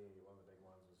out to me, one of the big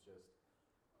ones was just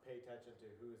pay attention to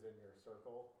who's in your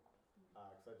circle.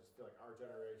 Because I just feel like our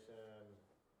generation,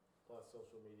 plus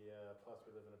social media, plus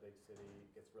we live in a big city,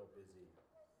 gets real busy.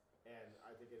 And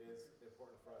I think it is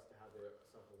important for us to have the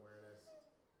self-awareness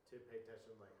to pay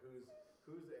attention, like who's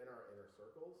in our inner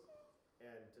circles,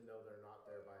 and to know they're not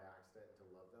there by accident, and to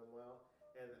love them well.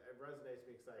 And it resonates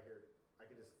me because I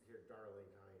can just hear Darlene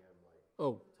Cunningham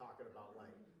talking about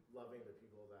like loving the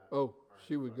people that.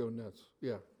 She would go nuts.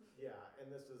 Yeah. Yeah, and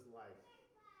this is like,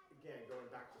 again, going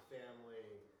back to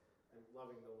family and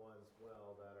loving the ones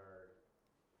well that are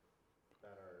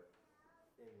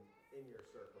in your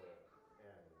circle,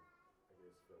 and I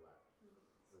just feel that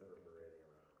reverberating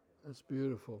around. That's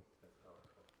beautiful.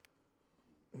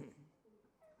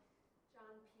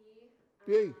 John P.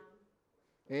 P.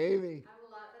 Amy. I have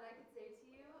a lot that I could say to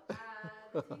you.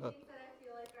 The two things that I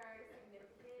feel like are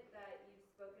significant that you've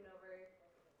spoken over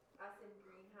us in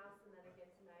Greenhouse and then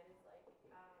again tonight is like, it's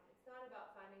not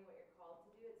about finding what you're called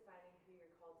to do, it's finding who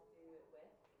you're called to do it with.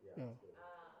 Yeah. Yeah. That's good.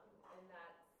 And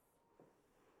that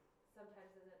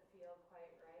sometimes doesn't feel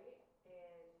quite right,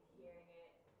 and hearing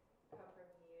it come from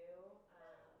you,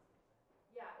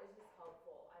 is just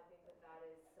helpful. I think that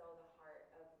is so the heart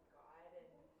of God, and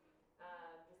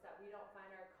just that we don't find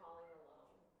our calling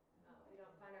alone. We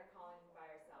don't find our calling by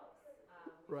ourselves. We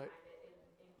Right. find it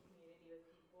in community with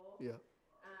people. Yeah.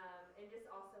 And just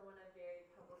also want to very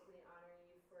publicly honor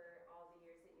you for all the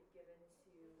years that you've given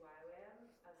to YWAM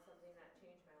of something that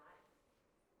changed my life.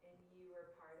 And you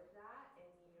were part of that, and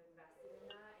you invested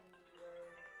in that, and you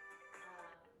were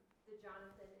the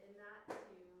Jonathan in that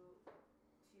to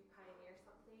pioneer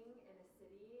something in a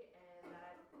city, and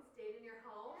that I've stayed in your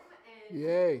home, and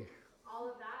Yay. all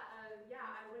of that.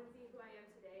 I wouldn't be who I am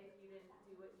today if you didn't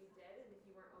do what you did, and if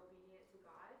you weren't obedient to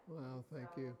God. Wow, thank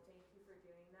So you. thank you for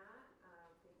doing that.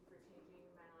 Thank you for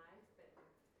changing my life. But so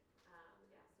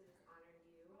just honor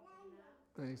you in that.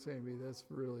 Thanks, Amy. That's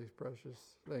really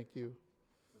precious. Thank you. I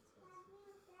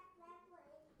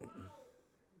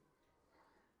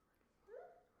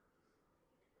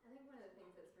think one of the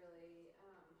things that's really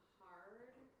hard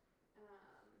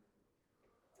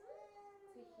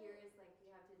to hear is like you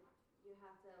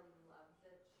have to love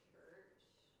the church.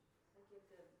 Like the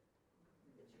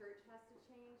church has to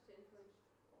change to influence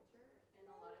culture, and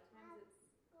a lot of times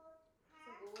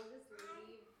we'll just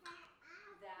leave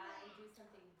that and do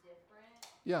something different.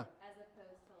 Yeah. As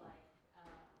opposed to like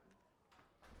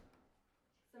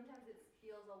sometimes it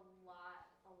feels a lot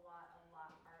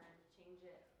harder to change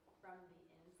it from the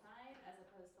inside, as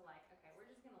opposed to like, okay, we're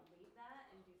just gonna leave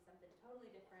that and do something totally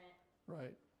different,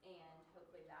 Right. and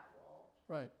hopefully that will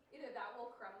Right. either that will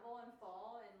crumble and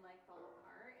fall and like fall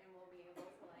apart, and we'll be able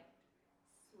to like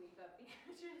sweep up the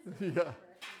edges churches. Yeah.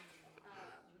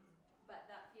 But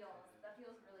that feels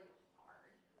really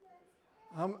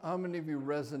hard. How many of you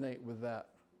resonate with that?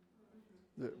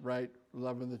 Right?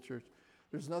 Loving the church.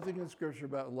 There's nothing in Scripture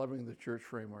about loving the church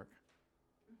framework.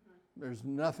 There's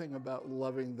nothing about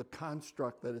loving the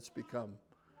construct that it's become.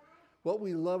 What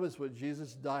we love is what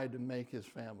Jesus died to make his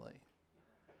family.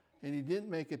 And he didn't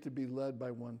make it to be led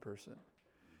by one person.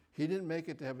 He didn't make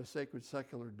it to have a sacred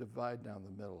secular divide down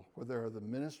the middle, where there are the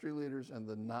ministry leaders and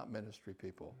the not ministry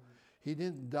people. He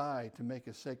didn't die to make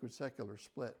a sacred secular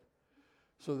split,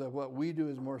 so that what we do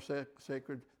is more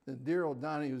sacred than dear old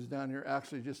Donnie, who's down here,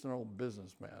 actually just an old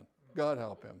businessman. God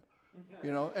help him.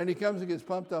 You know, and he comes and gets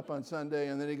pumped up on Sunday,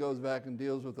 and then he goes back and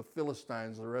deals with the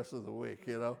Philistines the rest of the week,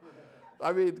 you know.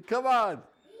 I mean, come on.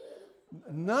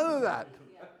 None of that.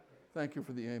 Thank you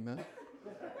for the amen.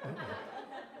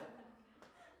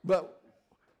 But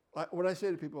what I say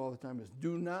to people all the time is,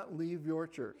 do not leave your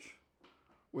church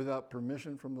without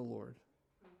permission from the Lord,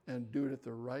 and do it at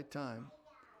the right time,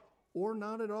 or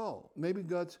not at all. Maybe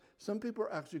some people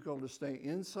are actually called to stay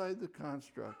inside the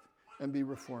construct and be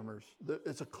reformers.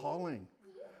 It's a calling.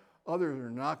 Others are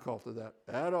not called to that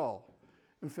at all.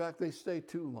 In fact, they stay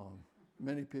too long.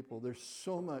 Many people, there's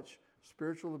so much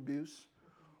spiritual abuse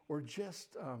or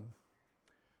just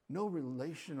no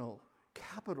relational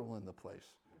capital in the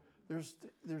place. There's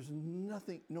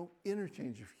nothing, no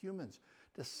interchange of humans.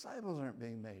 Disciples aren't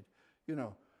being made, you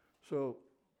know. So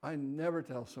I never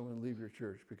tell someone leave your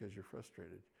church because you're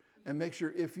frustrated. And make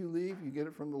sure if you leave, you get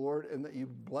it from the Lord, and that you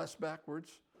bless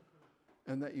backwards,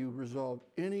 and that you resolve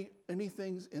any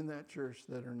things in that church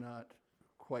that are not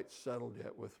quite settled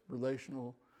yet with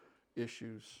relational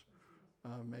issues.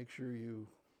 Make sure you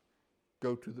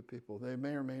go to the people. They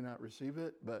may or may not receive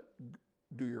it, but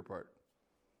do your part.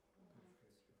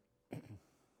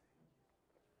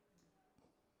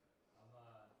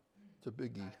 It's a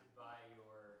biggie. I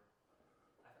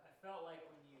felt like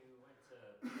when you went to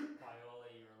Biola,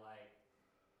 you were like,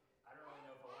 I don't really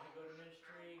know if I want to go to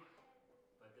ministry,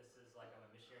 but this is like, I'm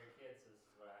a missionary kid, so this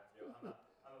is what I have to do.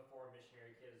 I'm a foreign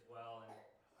missionary kid as well, and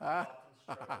I often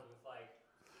struggled with like,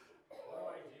 what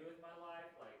do I do with my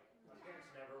life? Like, my parents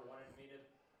never wanted me to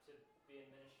be in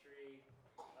ministry,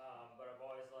 but I've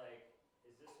always like,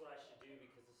 is this what I should do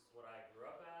because this is what I grew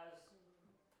up as?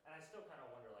 And I still kind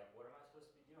of wonder, like, what am I supposed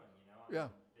to be doing? You know,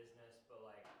 I'm in business, but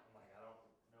like, I'm like, I don't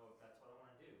know if that's what I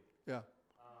want to do. Yeah.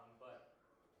 But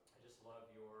I just love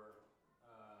your,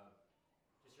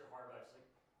 just your heart about just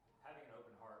like having an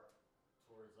open heart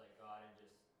towards like God, and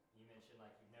just, you mentioned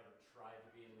like you've never tried to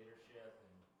be in leadership,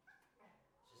 and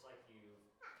it's just like you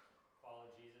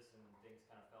followed Jesus and things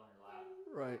kind of fell in your lap.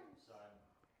 Right. So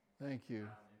Thank you.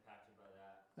 I'm impacted by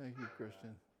that. Thank you,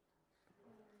 Christian.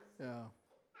 Yeah.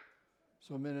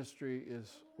 So ministry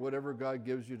is whatever God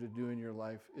gives you to do in your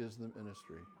life is the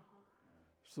ministry.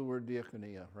 It's the word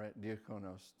diakonia, right?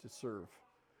 Diakonos, to serve.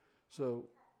 So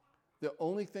the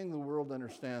only thing the world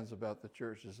understands about the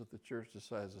church is that the church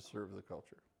decides to serve the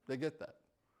culture. They get that.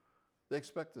 They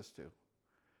expect us to.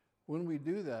 When we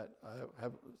do that,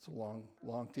 it's a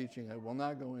long teaching I will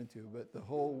not go into, but the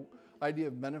whole idea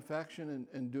of benefaction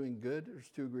and doing good, there's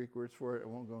 2 Greek words for it, I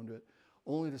won't go into it,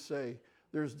 only to say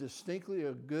there's distinctly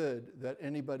a good that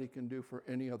anybody can do for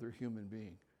any other human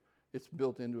being. It's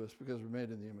built into us because we're made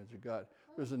in the image of God.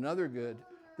 There's another good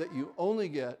that you only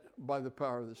get by the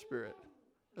power of the Spirit.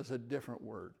 That's a different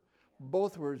word.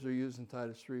 Both words are used in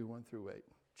Titus 3, 1 through 8.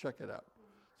 Check it out.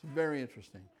 It's very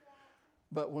interesting.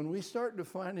 But when we start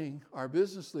defining our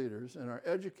business leaders and our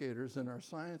educators and our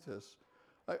scientists,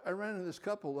 I ran into this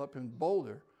couple up in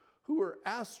Boulder who were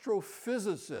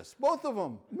astrophysicists, both of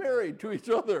them married to each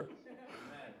other.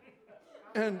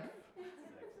 And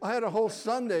I had a whole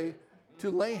Sunday to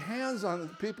lay hands on the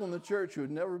people in the church who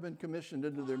had never been commissioned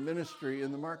into their ministry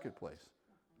in the marketplace.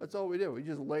 That's all we did. We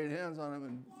just laid hands on them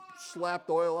and slapped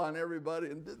oil on everybody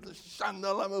and did the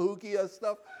Shandalamahukia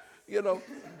stuff, you know.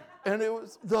 And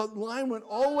the line went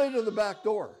all the way to the back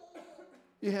door.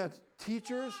 You had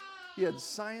teachers, you had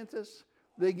scientists.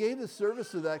 They gave the service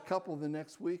to that couple the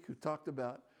next week who talked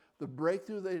about the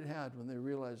breakthrough they'd had when they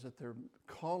realized that their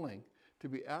calling to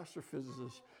be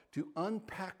astrophysicists, to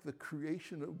unpack the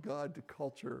creation of God to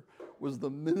culture, was the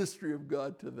ministry of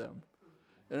God to them.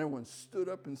 And everyone stood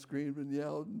up and screamed and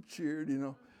yelled and cheered, you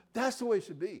know. That's the way it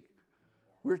should be.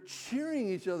 We're cheering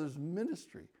each other's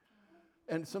ministry.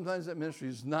 And sometimes that ministry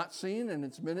is not seen and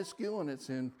it's minuscule and it's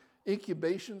in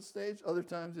incubation stage. Other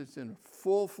times it's in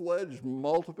full-fledged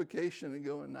multiplication and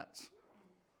going nuts.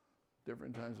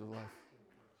 Different times of life.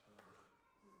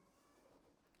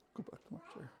 Go back to my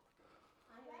chair.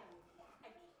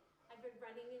 I've been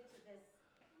running into this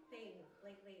thing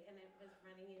lately, and it was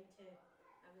running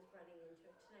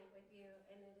you,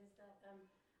 and it is that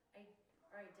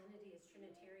our identity is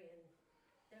Trinitarian,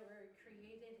 that we're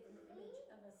created in the image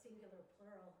of a singular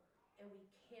plural, and we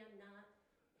cannot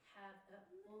have a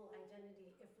full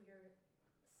identity if we are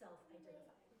self-identified.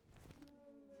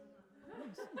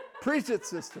 Preach it,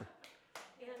 sister.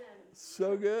 And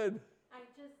So good.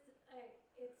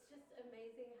 it's just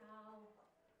amazing how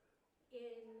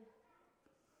in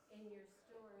your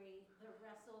story, the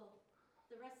wrestle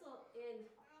in,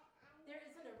 there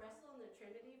isn't a wrestle in the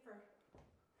Trinity for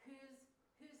who's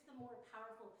the more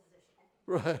powerful position.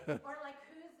 Right. Or like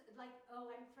who's like,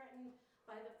 oh, I'm threatened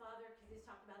by the Father because he's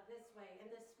talked about this way, and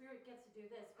the Spirit gets to do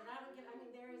this, but I don't get, I mean,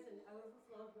 there is an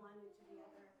overflow of one into the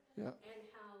other. Yeah. And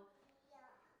how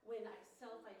when I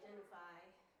self-identify,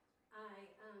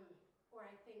 or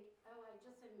I think, oh, I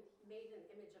just am made in the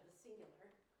image of a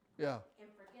singular. Yeah. And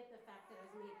forget the fact that I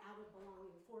was made out of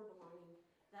belonging for belonging,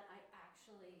 that I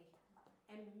actually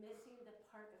am missing the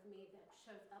part of me that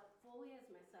shows up fully as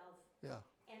myself. Yeah.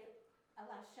 And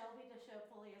allow Shelby to show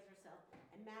up fully as herself,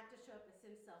 and Matt to show up as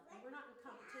himself. And we're not in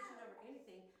competition over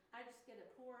anything. I just get to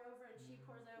pour over, and she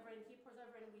pours over, and he pours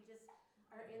over, and we just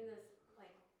are in this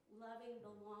like loving,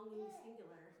 belonging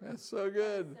singular. That's so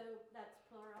good. So that's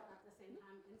plural at the same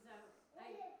time. And so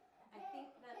I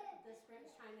think that the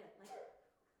Spirit's trying to like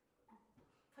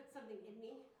put something in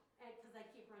me, because I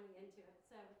keep running into it.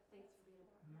 So thanks for being a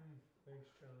part of that.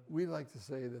 Thanks, John. We like to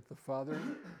say that the Father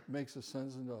makes us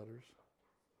sons and daughters.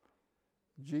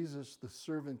 Jesus, the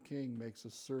servant king, makes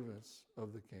us servants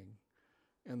of the king.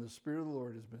 And the Spirit of the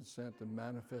Lord has been sent to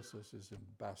manifest us as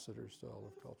ambassadors to all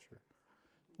of culture.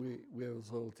 We have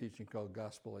this little teaching called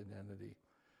gospel identity.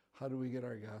 How do we get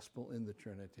our gospel in the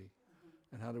Trinity?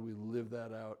 And how do we live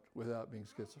that out without being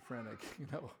schizophrenic,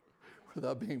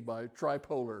 without being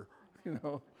tripolar,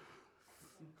 Awesome.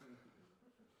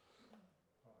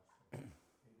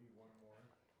 Maybe one more,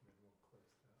 and then we'll close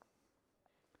that.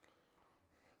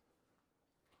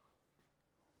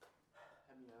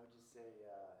 I mean, I would just say,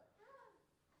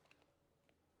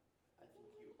 I think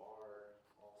you are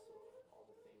also all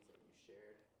the things that you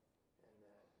shared, and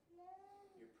that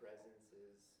your presence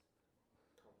is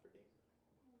comforting,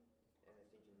 and I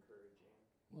think encouraging.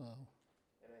 Wow.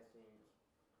 And I think,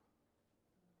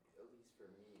 at least for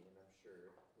me, and I'm sure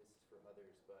this is for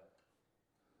others, but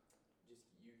just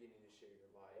you getting to share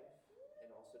your life, and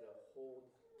also to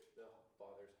hold the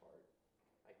Father's heart.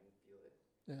 I can feel it.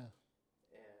 Yeah.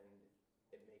 And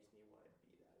it makes me want to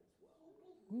be that as well.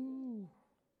 Woo.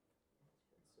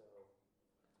 And so,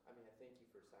 I mean, I thank you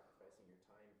for sacrificing your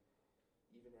time,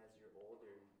 even as you're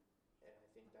older. And I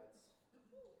think that's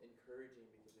encouraging,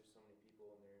 because there's so many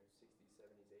people in their 60s,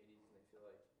 70s, 80s, and they feel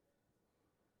like,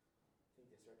 I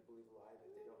think they start to believe a lie that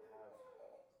they don't have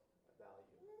a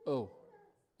value. Oh,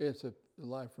 it's a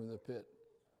lie from the pit.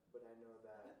 But I know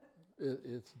that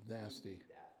It's nasty. you need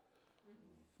that.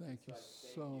 Thank you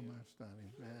so much,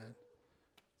 Donnie, man.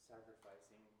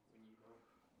 Sacrificing when you don't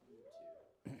need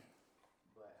to,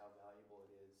 but how valuable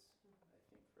it is, I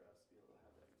think, for us to be able to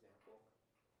have that example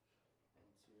and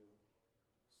to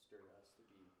stir us to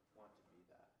want to be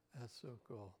that. That's so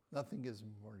cool. Nothing gives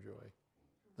me more joy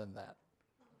than that.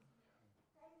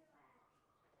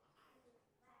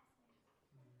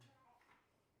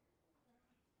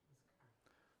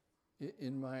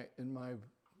 In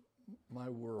my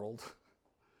world,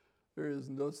 there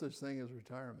is no such thing as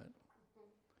retirement.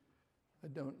 I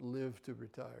don't live to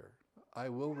retire. I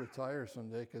will retire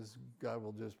someday, because God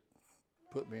will just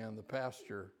put me on the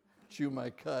pasture, chew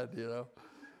my cud,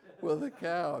 with the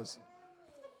cows.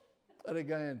 I had a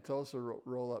guy in Tulsa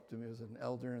roll up to me. He was an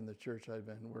elder in the church I'd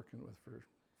been working with for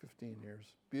 15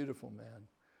 years. Beautiful man,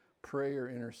 prayer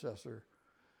intercessor.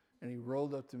 And he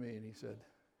rolled up to me and he said,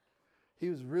 he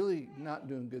was really not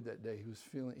doing good that day.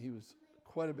 He was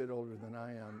quite a bit older than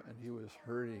I am, and he was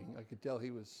hurting. I could tell he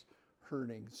was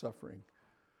hurting, suffering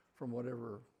from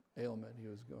whatever ailment he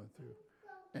was going through.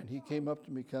 And he came up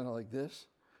to me kind of like this,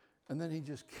 and then he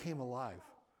just came alive.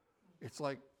 It's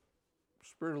like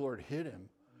Spirit of the Lord hit him,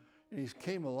 and he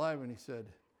came alive, and he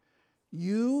said,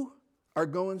 "You are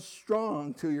going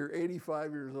strong till you're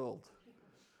 85 years old."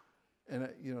 And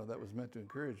that was meant to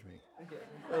encourage me.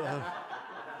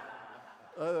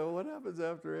 What happens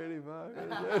after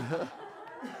 85?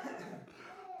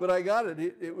 But I got it.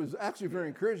 It was actually very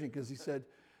encouraging, because he said,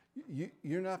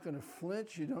 you're not going to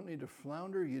flinch. You don't need to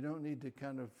flounder. You don't need to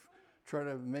kind of try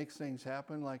to make things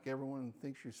happen like everyone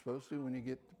thinks you're supposed to when you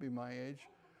get to be my age.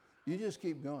 You just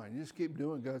keep going. You just keep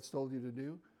doing what God's told you to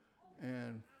do.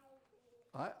 And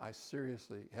I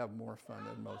seriously have more fun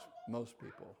than most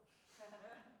people.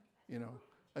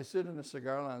 I sit in a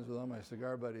cigar lounge with all my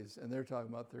cigar buddies, and they're talking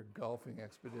about their golfing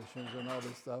expeditions and all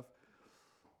this stuff.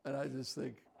 And I just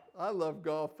think, I love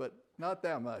golf, but not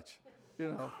that much, you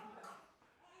know.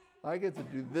 I get to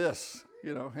do this,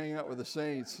 you know, hang out with the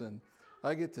saints, and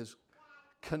I get to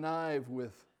connive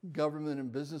with government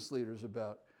and business leaders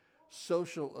about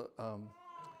social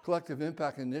collective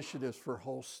impact initiatives for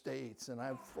whole states. And I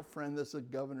have a friend that's the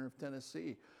governor of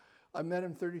Tennessee. I met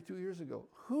him 32 years ago.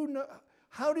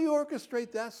 How do you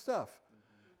orchestrate that stuff?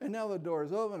 And now the door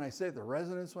is open. I say to the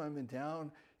residents when I'm in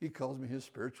town, he calls me his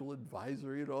spiritual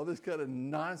advisor, you know, all this kind of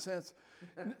nonsense.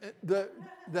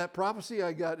 That prophecy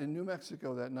I got in New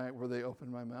Mexico that night where they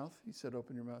opened my mouth, he said,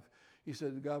 open your mouth. He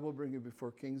said, God will bring you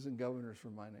before kings and governors for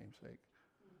my name's sake,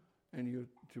 and you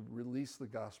to release the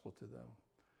gospel to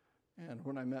them. And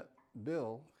when I met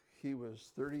Bill, he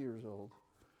was 30 years old,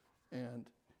 and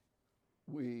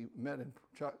we met in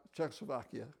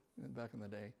Czechoslovakia back in the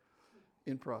day,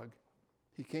 in Prague.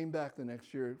 He came back the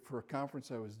next year for a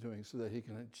conference I was doing so that he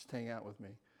can just hang out with me.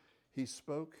 He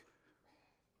spoke.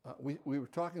 We were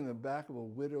talking in the back of a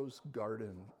widow's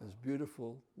garden. This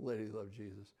beautiful lady loved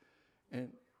Jesus.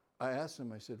 And I asked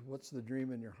him, I said, what's the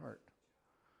dream in your heart?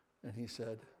 And he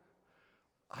said,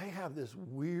 I have this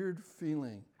weird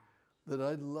feeling that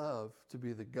I'd love to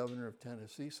be the governor of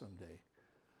Tennessee someday.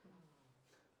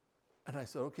 And I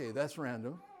said, okay, that's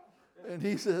random. And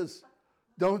he says,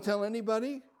 don't tell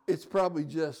anybody. It's probably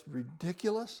just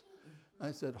ridiculous.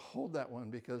 I said, hold that one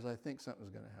because I think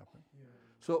something's going to happen. Yeah.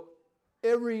 So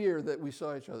every year that we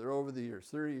saw each other over the years,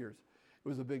 30 years, it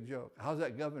was a big joke. How's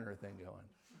that governor thing going?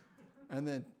 And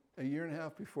then a year and a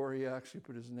half before he actually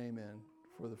put his name in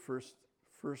for the first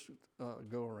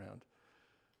go around,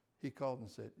 he called and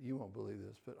said, you won't believe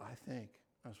this, but I think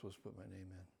I'm supposed to put my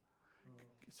name in.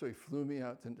 So he flew me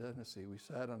out to Tennessee. We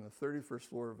sat on the 31st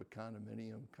floor of a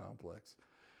condominium complex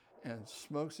and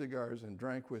smoked cigars and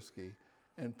drank whiskey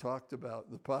and talked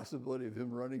about the possibility of him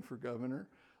running for governor.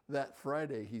 That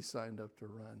Friday, he signed up to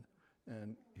run.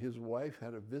 And his wife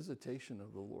had a visitation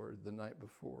of the Lord the night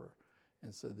before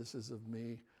and said, this is of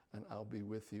me, and I'll be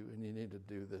with you, and you need to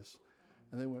do this.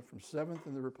 And they went from 7th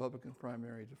in the Republican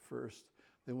primary to 1st.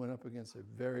 They went up against a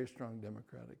very strong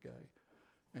Democratic guy.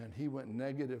 And he went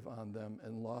negative on them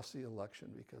and lost the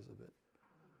election because of it.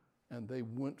 And they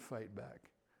wouldn't fight back.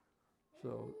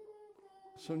 So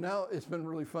now it's been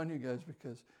really fun, you guys,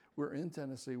 because we're in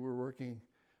Tennessee. We're working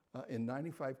in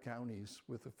 95 counties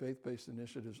with the Faith-Based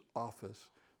Initiatives Office.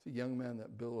 It's a young man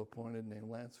that Bill appointed named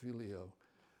Lance Filio.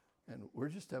 And we're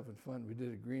just having fun. We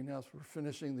did a greenhouse. We're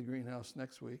finishing the greenhouse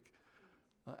next week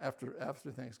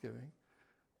after Thanksgiving.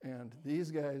 And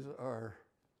these guys are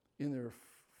in their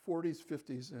 40s,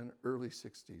 50s, and early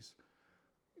 60s.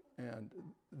 And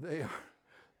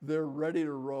they're ready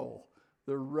to roll.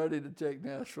 They're ready to take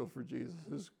Nashville for Jesus.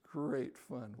 It's great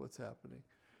fun what's happening.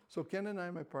 So Ken and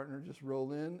I, my partner, just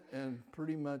roll in and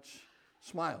pretty much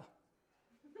smile.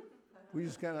 We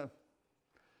just we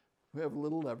have a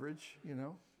little leverage, you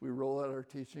know. We roll out our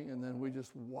teaching and then we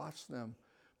just watch them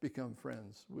become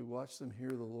friends. We watch them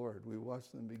hear the Lord. We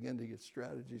watch them begin to get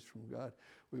strategies from God.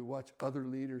 We watch other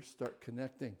leaders start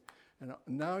connecting. And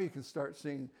now you can start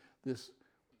seeing this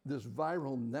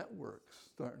viral network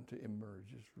starting to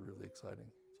emerge. It's really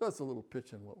exciting. So that's a little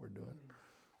pitch in what we're doing.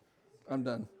 I'm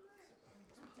done.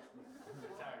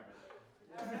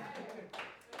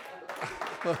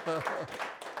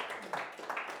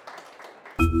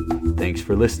 Thanks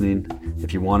for listening.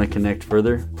 If you want to connect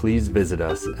further, please visit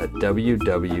us at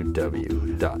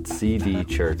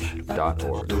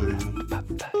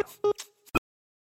www.cdchurch.org.